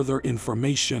extract further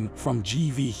information from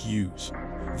G.V. Hughes,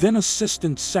 then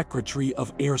Assistant Secretary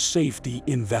of Air Safety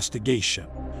Investigation.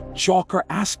 Chalker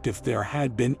asked if there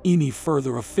had been any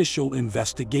further official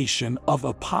investigation of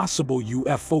a possible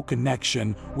UFO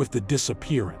connection with the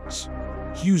disappearance.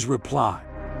 Hughes replied,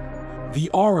 "The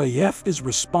RAF is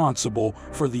responsible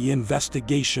for the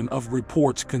investigation of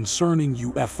reports concerning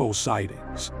UFO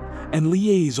sightings, and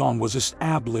liaison was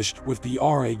established with the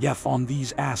RAF on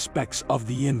these aspects of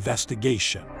the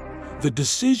investigation. The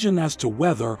decision as to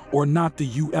whether or not the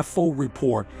UFO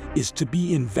report is to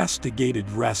be investigated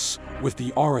rests with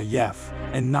the RAF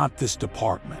and not this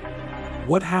department."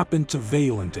 What happened to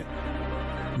Valendik?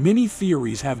 Many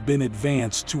theories have been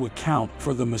advanced to account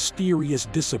for the mysterious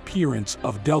disappearance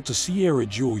of Delta Sierra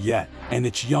Juliet and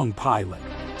its young pilot.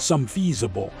 Some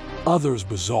feasible, others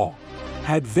bizarre.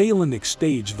 Had Valendik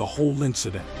staged the whole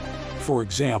incident? For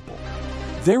example,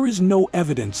 there is no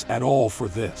evidence at all for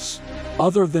this,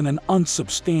 other than an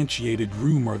unsubstantiated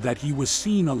rumor that he was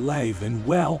seen alive and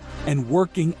well and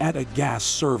working at a gas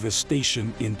service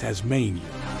station in Tasmania.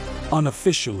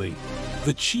 Unofficially,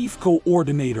 the chief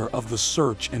coordinator of the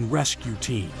search and rescue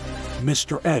team,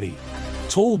 Mr. Eddy,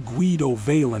 told Guido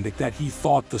Valendik that he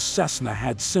thought the Cessna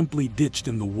had simply ditched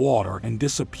in the water and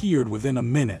disappeared within a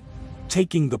minute,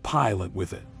 taking the pilot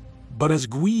with it. But as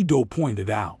Guido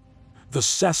pointed out, the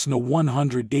Cessna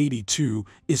 182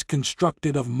 is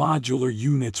constructed of modular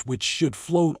units which should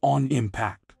float on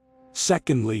impact.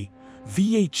 Secondly,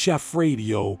 VHF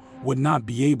radio would not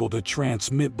be able to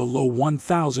transmit below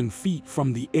 1,000 feet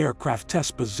from the aircraft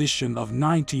test position of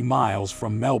 90 miles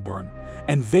from Melbourne,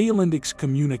 and Valendik's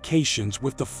communications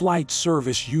with the flight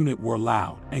service unit were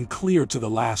loud and clear to the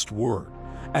last word,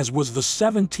 as was the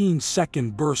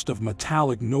 17-second burst of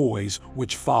metallic noise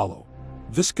which followed.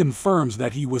 This confirms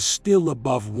that he was still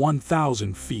above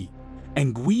 1,000 feet,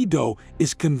 and Guido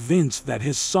is convinced that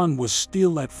his son was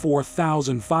still at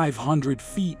 4,500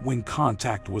 feet when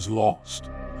contact was lost.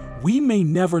 We may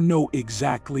never know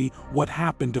exactly what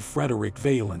happened to Frederick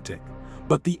Valentic,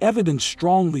 but the evidence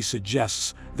strongly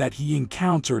suggests that he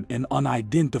encountered an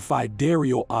unidentified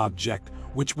aerial object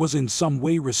which was in some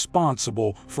way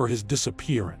responsible for his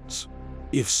disappearance.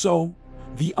 If so,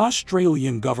 the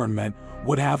Australian government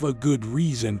would have a good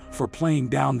reason for playing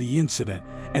down the incident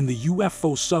and the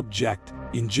UFO subject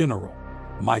in general.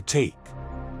 My take.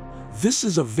 This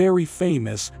is a very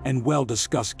famous and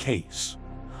well-discussed case.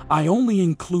 I only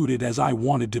include it as I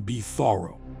wanted to be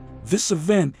thorough. This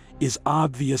event is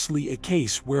obviously a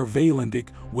case where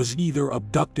Valentic was either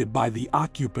abducted by the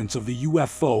occupants of the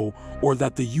UFO or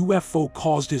that the UFO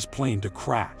caused his plane to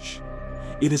crash.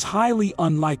 It is highly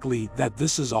unlikely that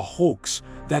this is a hoax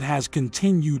that has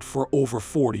continued for over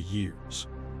 40 years.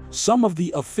 Some of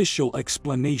the official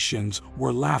explanations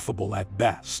were laughable at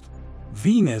best.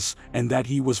 Venus and that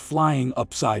he was flying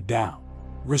upside down.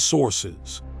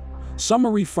 Resources.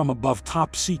 Summary from above.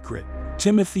 Top secret.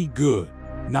 Timothy Good,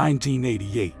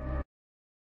 1988.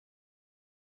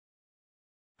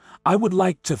 I would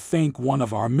like to thank one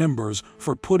of our members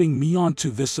for putting me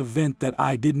onto this event that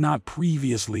I did not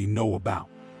previously know about.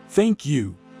 Thank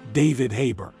you, David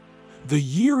Haber. The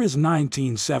year is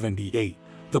 1978.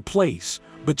 The place,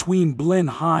 between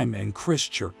Blenheim and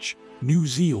Christchurch, New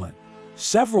Zealand.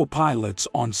 Several pilots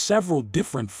on several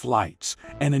different flights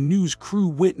and a news crew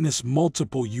witnessed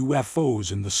multiple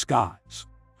UFOs in the skies.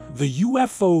 The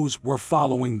UFOs were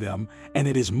following them, and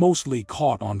it is mostly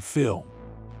caught on film.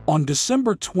 On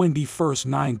December 21,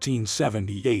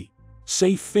 1978,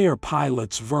 Safe Fair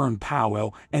pilots Vern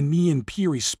Powell and Ian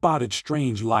Peary spotted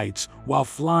strange lights while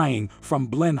flying from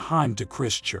Blenheim to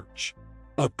Christchurch.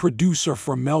 A producer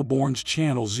for Melbourne's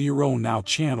Channel 0, now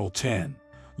Channel 10,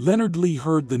 Leonard Lee,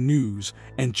 heard the news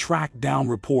and tracked down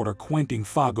reporter Quentin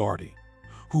Fogarty,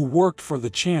 who worked for the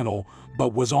channel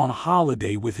but was on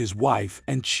holiday with his wife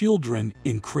and children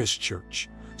in Christchurch,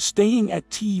 staying at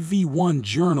TV1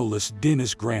 journalist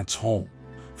Dennis Grant's home.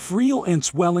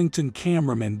 Freelance Wellington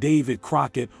cameraman David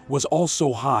Crockett was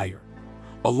also hired,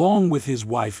 along with his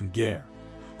wife Gare,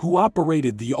 who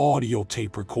operated the audio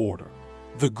tape recorder.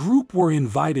 The group were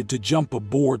invited to jump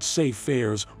aboard Safe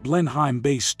Fair's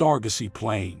Blenheim-based Stargazy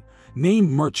plane, named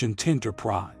Merchant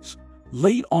Enterprise,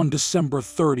 late on December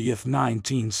 30,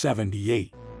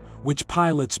 1978, which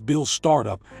pilots Bill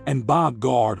Startup and Bob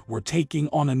Gard were taking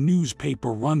on a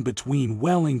newspaper run between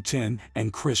Wellington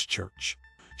and Christchurch.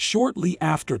 Shortly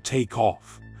after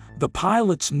takeoff, the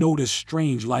pilots noticed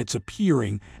strange lights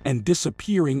appearing and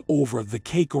disappearing over the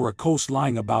Kakoura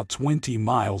coastline about 20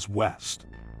 miles west.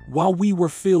 While we were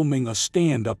filming a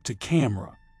stand-up to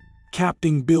camera,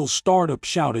 Captain Bill Startup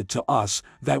shouted to us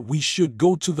that we should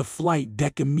go to the flight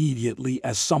deck immediately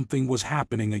as something was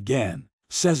happening again,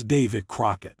 says David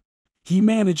Crockett. He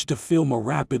managed to film a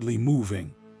rapidly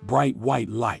moving, bright white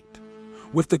light,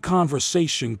 with the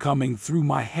conversation coming through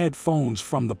my headphones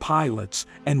from the pilots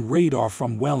and radar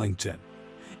from Wellington.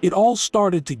 It all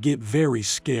started to get very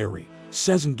scary,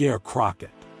 says Gare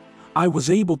Crockett. I was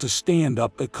able to stand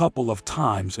up a couple of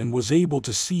times and was able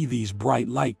to see these bright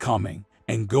light coming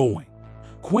and going.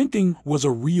 Quentin was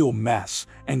a real mess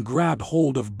and grabbed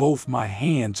hold of both my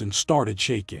hands and started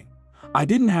shaking. I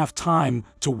didn't have time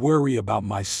to worry about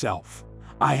myself.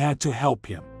 I had to help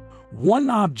him. One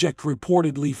object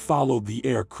reportedly followed the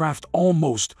aircraft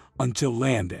almost until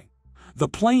landing. The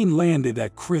plane landed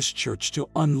at Christchurch to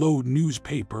unload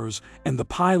newspapers, and the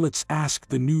pilots asked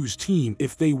the news team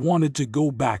if they wanted to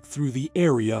go back through the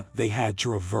area they had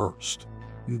traversed.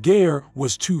 Gare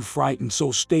was too frightened,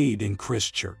 so stayed in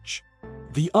Christchurch.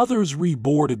 The others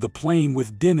reboarded the plane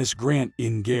with Dennis Grant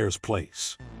in Gare's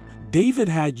place. David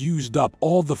had used up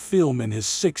all the film in his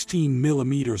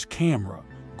 16mm camera,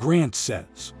 Grant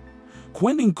says.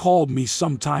 Quentin called me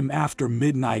sometime after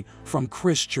midnight from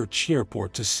Christchurch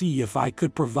Airport to see if I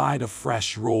could provide a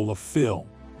fresh roll of film.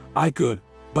 I could,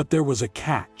 but there was a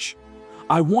catch.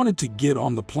 I wanted to get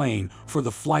on the plane for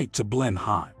the flight to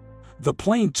Blenheim. The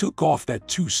plane took off at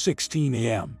 2:16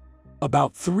 a.m.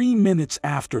 About 3 minutes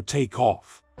after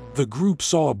takeoff, the group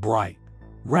saw a bright,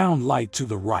 round light to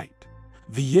the right.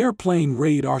 The airplane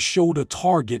radar showed a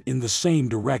target in the same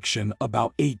direction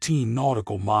about 18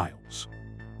 nautical miles.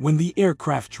 When the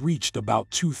aircraft reached about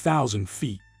 2,000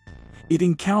 feet, it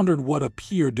encountered what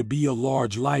appeared to be a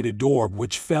large lighted orb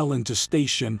which fell into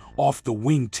station off the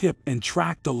wingtip and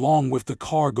tracked along with the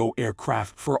cargo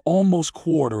aircraft for almost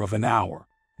quarter of an hour,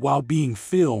 while being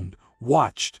filmed,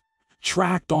 watched,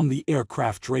 tracked on the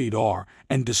aircraft radar,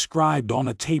 and described on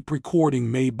a tape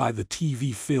recording made by the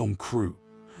TV film crew.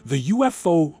 The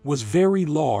UFO was very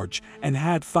large and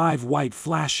had 5 white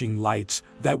flashing lights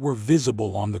that were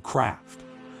visible on the craft.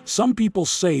 Some people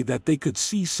say that they could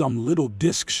see some little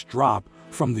discs drop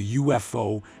from the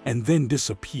UFO and then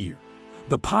disappear.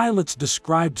 The pilots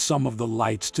described some of the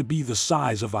lights to be the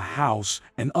size of a house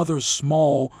and others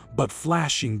small but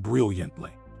flashing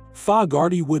brilliantly.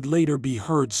 Fogarty would later be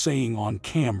heard saying on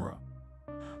camera,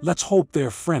 "Let's hope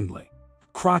they're friendly."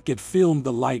 Crockett filmed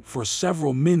the light for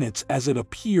several minutes as it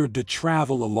appeared to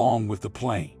travel along with the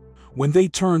plane. When they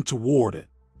turned toward it,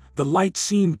 the light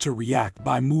seemed to react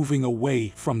by moving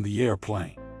away from the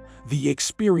airplane. The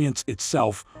experience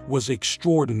itself was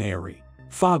extraordinary,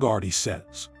 Fogarty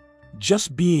says.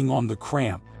 Just being on the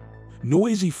cramped,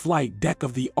 noisy flight deck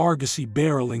of the Argosy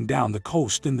barreling down the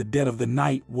coast in the dead of the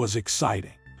night was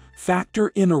exciting. Factor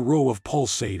in a row of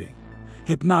pulsating,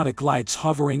 hypnotic lights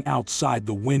hovering outside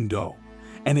the window,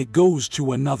 and it goes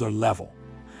to another level.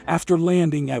 After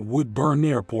landing at Woodburn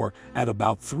Airport at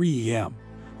about 3 a.m.,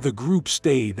 the group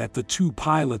stayed at the 2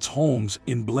 pilots' homes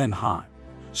in Blenheim.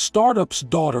 Startup's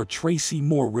daughter Tracy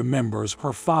Moore remembers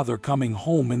her father coming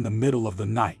home in the middle of the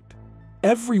night.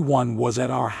 "Everyone was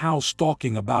at our house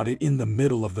talking about it in the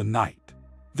middle of the night.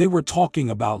 They were talking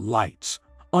about lights,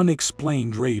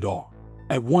 unexplained radar.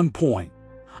 At one point,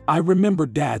 I remember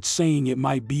Dad saying it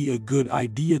might be a good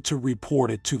idea to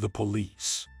report it to the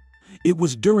police. It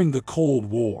was during the Cold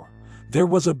War. There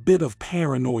was a bit of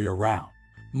paranoia around.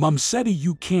 Mum said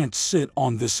you can't sit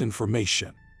on this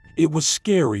information. It was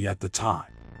scary at the time.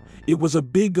 It was a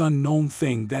big unknown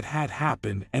thing that had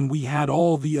happened and we had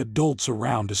all the adults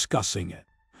around discussing it.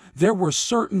 There were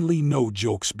certainly no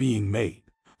jokes being made."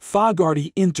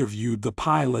 Fogarty interviewed the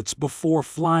pilots before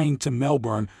flying to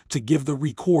Melbourne to give the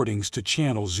recordings to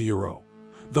Channel Zero.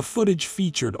 The footage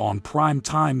featured on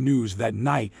primetime news that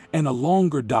night and a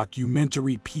longer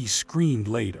documentary piece screened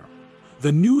later.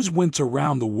 The news went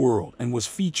around the world and was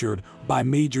featured by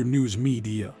major news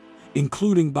media,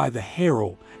 including by the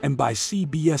Herald and by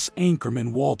CBS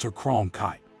anchorman Walter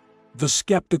Cronkite. The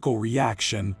skeptical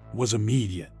reaction was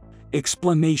immediate.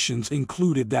 Explanations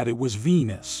included that it was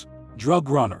Venus, drug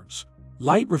runners,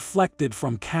 light reflected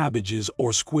from cabbages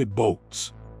or squid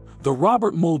boats. The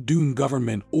Robert Muldoon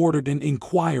government ordered an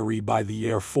inquiry by the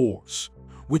Air Force,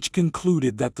 which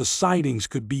concluded that the sightings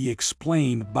could be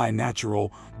explained by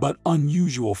natural but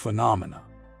unusual phenomena.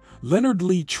 Leonard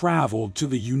Lee traveled to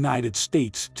the United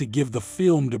States to give the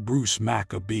film to Bruce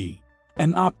Maccabee,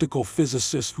 an optical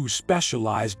physicist who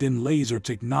specialized in laser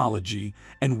technology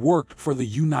and worked for the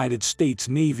United States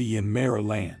Navy in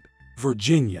Maryland,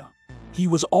 Virginia. He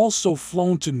was also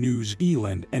flown to New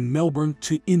Zealand and Melbourne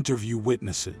to interview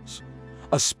witnesses.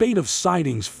 A spate of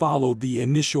sightings followed the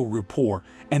initial report,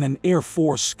 and an Air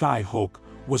Force Skyhook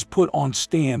was put on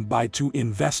standby to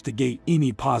investigate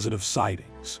any positive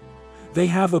sightings. They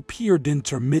have appeared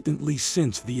intermittently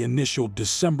since the initial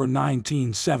December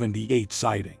 1978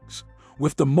 sightings,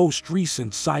 with the most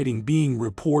recent sighting being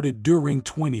reported during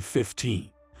 2015.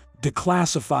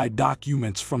 Declassified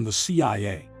documents from the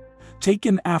CIA,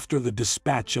 taken after the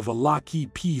dispatch of a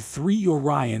Lockheed P-3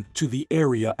 Orion to the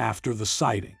area after the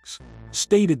sightings,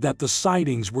 stated that the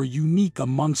sightings were unique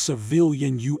among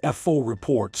civilian UFO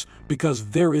reports because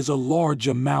there is a large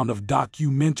amount of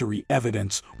documentary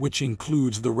evidence, which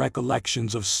includes the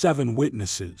recollections of 7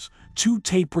 witnesses, 2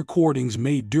 tape recordings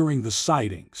made during the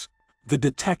sightings, the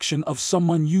detection of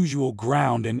some unusual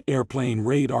ground and airplane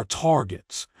radar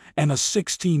targets, and a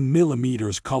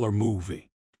 16mm color movie.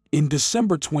 In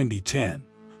December 2010,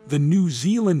 the New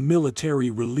Zealand military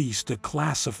released a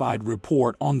classified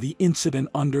report on the incident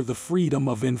under the Freedom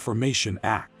of Information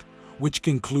Act, which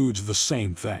concludes the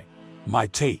same thing. My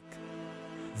take: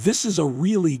 this is a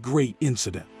really great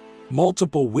incident.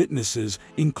 Multiple witnesses,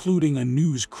 including a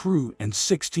news crew and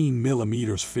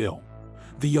 16mm film.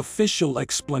 The official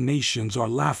explanations are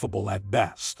laughable at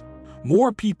best.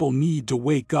 More people need to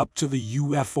wake up to the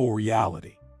UFO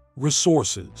reality.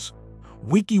 Resources: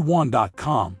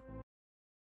 Wiki1.com.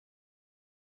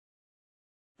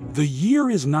 The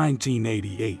year is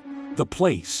 1988. The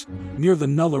place, near the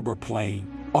Nullarbor Plain,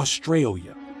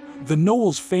 Australia. The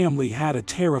Knowles family had a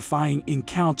terrifying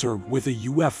encounter with a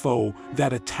UFO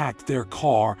that attacked their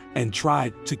car and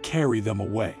tried to carry them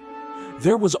away.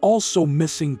 There was also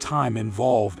missing time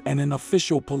involved and an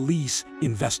official police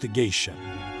investigation.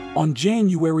 On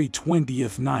January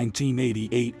 20th,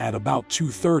 1988 at about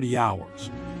 2:30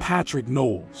 hours, Patrick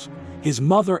Knowles, his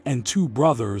mother and 2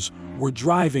 brothers were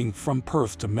driving from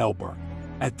Perth to Melbourne.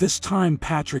 At this time,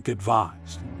 Patrick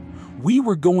advised, "We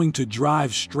were going to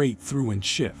drive straight through in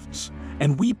shifts.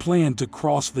 and we planned to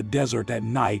cross the desert at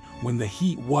night when the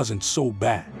heat wasn't so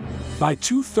bad. By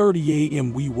 2:30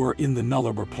 a.m. we were in the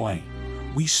Nullarbor Plain.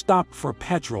 We stopped for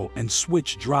petrol and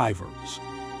switched drivers.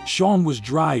 Sean was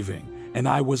driving, and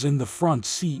I was in the front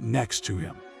seat next to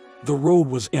him. The road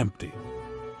was empty.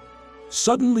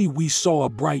 Suddenly we saw a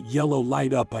bright yellow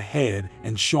light up ahead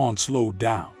and Sean slowed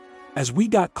down. As we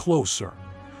got closer,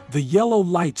 the yellow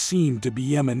light seemed to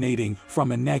be emanating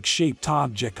from an egg-shaped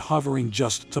object hovering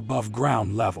just above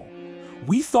ground level.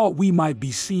 We thought we might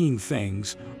be seeing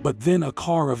things, but then a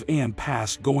car of Am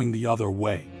passed going the other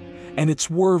way, and it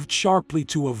swerved sharply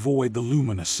to avoid the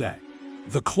luminous egg.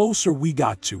 The closer we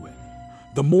got to it,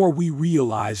 the more we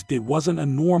realized it wasn't a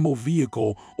normal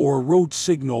vehicle or a road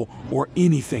signal or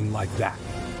anything like that.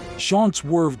 Sean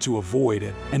swerved to avoid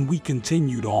it, and we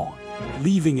continued on,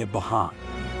 leaving it behind.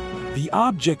 The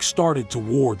object started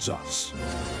towards us.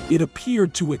 It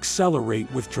appeared to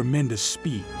accelerate with tremendous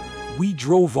speed. We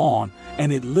drove on,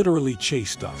 and it literally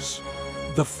chased us.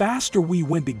 The faster we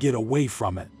went to get away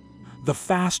from it, the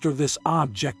faster this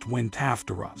object went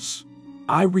after us.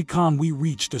 I reckon we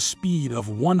reached a speed of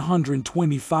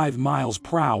 125 miles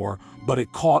per hour, but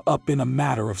it caught up in a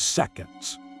matter of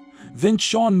seconds. Then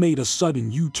Sean made a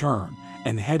sudden U-turn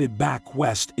and headed back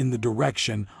west in the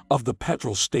direction of the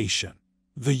petrol station.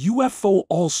 The UFO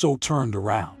also turned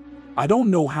around. I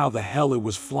don't know how the hell it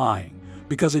was flying,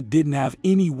 because it didn't have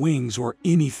any wings or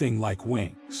anything like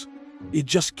wings. It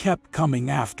just kept coming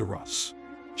after us.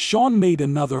 Sean made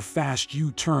another fast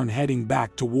U-turn heading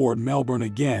back toward Melbourne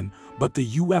again, but the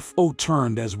UFO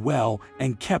turned as well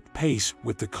and kept pace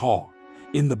with the car.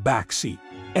 In the back seat,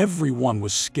 everyone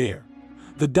was scared.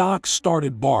 The dog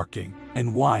started barking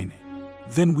and whining.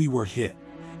 Then we were hit.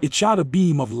 It shot a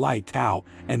beam of light out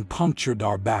and punctured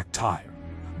our back tire.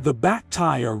 The back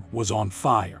tire was on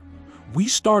fire. We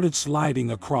started sliding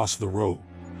across the road.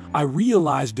 I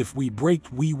realized if we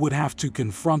braked we would have to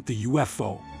confront the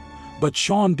UFO, but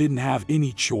Sean didn't have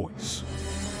any choice.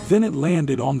 Then it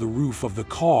landed on the roof of the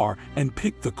car and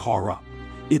picked the car up.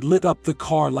 It lit up the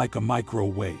car like a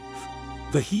microwave.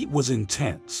 The heat was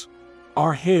intense.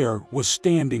 Our hair was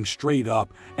standing straight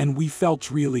up and we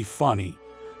felt really funny,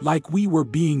 like we were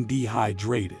being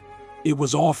dehydrated. It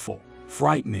was awful,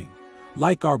 frightening,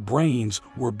 like our brains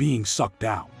were being sucked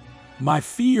out. My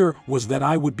fear was that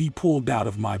I would be pulled out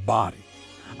of my body.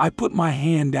 I put my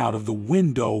hand out of the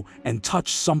window and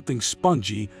touched something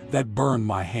spongy that burned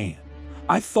my hand.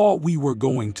 I thought we were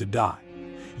going to die.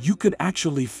 You could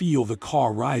actually feel the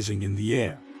car rising in the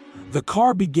air. The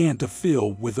car began to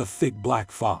fill with a thick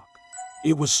black fog.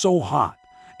 It was so hot,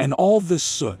 and all this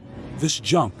soot, this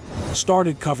junk,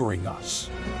 started covering us.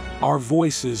 Our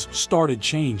voices started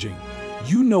changing.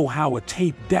 You know how a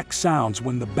tape deck sounds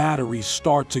when the batteries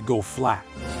start to go flat.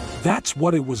 That's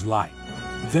what it was like.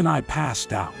 Then I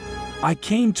passed out. I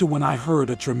came to when I heard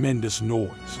a tremendous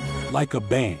noise, like a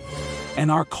bang, and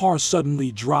our car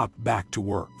suddenly dropped back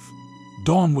to earth.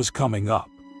 Dawn was coming up.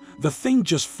 The thing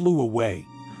just flew away.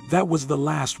 That was the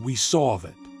last we saw of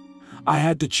it. I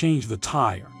had to change the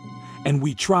tire, and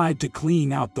we tried to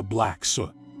clean out the black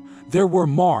soot. There were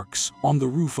marks on the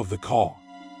roof of the car.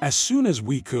 As soon as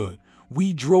we could,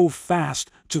 we drove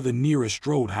fast to the nearest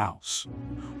roadhouse.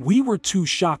 We were too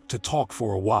shocked to talk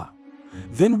for a while.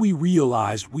 Then we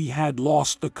realized we had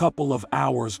lost a couple of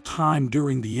hours' time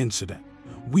during the incident.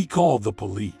 We called the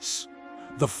police.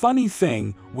 The funny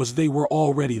thing was they were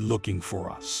already looking for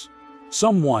us.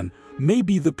 Someone,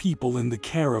 maybe the people in the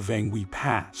caravan we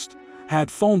passed,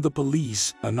 had phoned the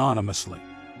police anonymously.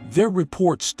 Their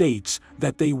report states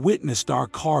that they witnessed our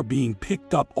car being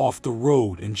picked up off the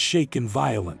road and shaken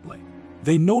violently.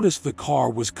 They noticed the car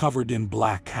was covered in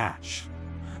black ash.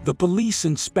 The police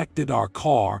inspected our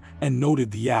car and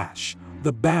noted the ash,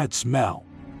 the bad smell,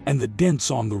 and the dents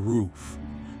on the roof.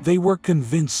 They were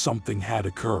convinced something had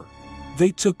occurred.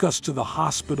 They took us to the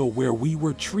hospital where we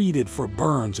were treated for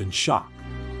burns and shock.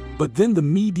 But then the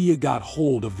media got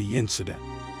hold of the incident.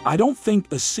 I don't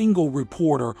think a single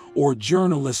reporter or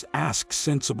journalist asked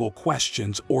sensible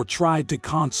questions or tried to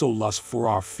console us for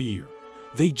our fear.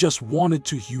 They just wanted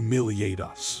to humiliate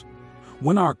us.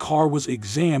 When our car was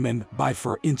examined by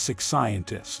forensic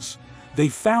scientists, they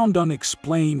found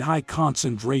unexplained high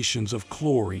concentrations of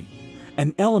chlorine,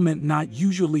 an element not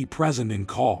usually present in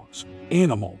cars,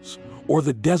 animals, or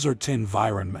the desert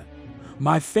environment.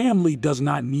 My family does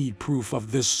not need proof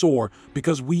of this sort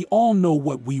because we all know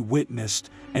what we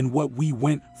witnessed and what we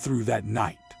went through that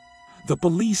night. The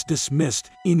police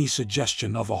dismissed any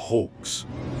suggestion of a hoax.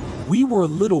 We were a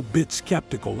little bit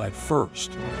skeptical at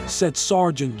first, said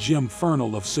Sergeant Jim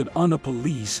Fernell of Ansett-Ana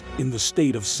Police in the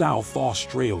state of South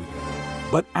Australia.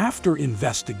 But after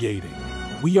investigating,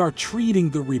 we are treating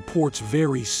the reports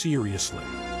very seriously.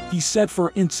 He said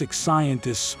forensic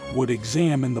scientists would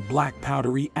examine the black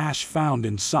powdery ash found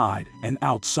inside and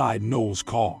outside Noel's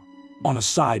car. On a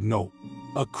side note,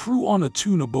 a crew on a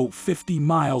tuna boat 50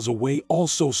 miles away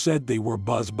also said they were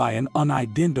buzzed by an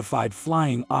unidentified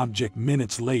flying object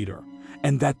minutes later,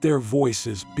 and that their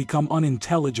voices become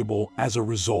unintelligible as a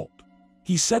result.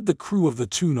 He said the crew of the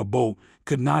tuna boat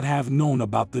could not have known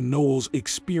about the Noel's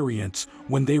experience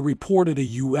when they reported a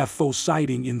UFO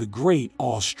sighting in the Great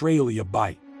Australia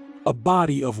Bight, a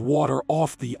body of water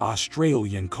off the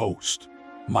Australian coast.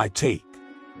 My take: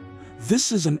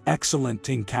 this is an excellent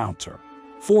encounter.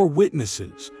 4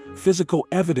 witnesses, physical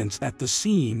evidence at the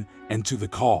scene and to the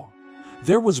car.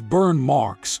 There was burn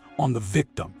marks on the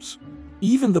victims.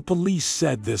 Even the police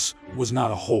said this was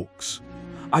not a hoax.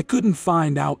 I couldn't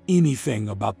find out anything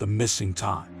about the missing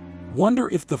time. Wonder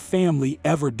if the family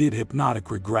ever did hypnotic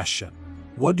regression.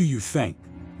 What do you think?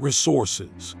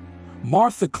 Resources: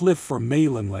 Martha Cliff for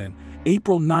Mailenland,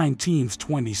 April 19,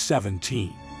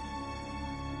 2017.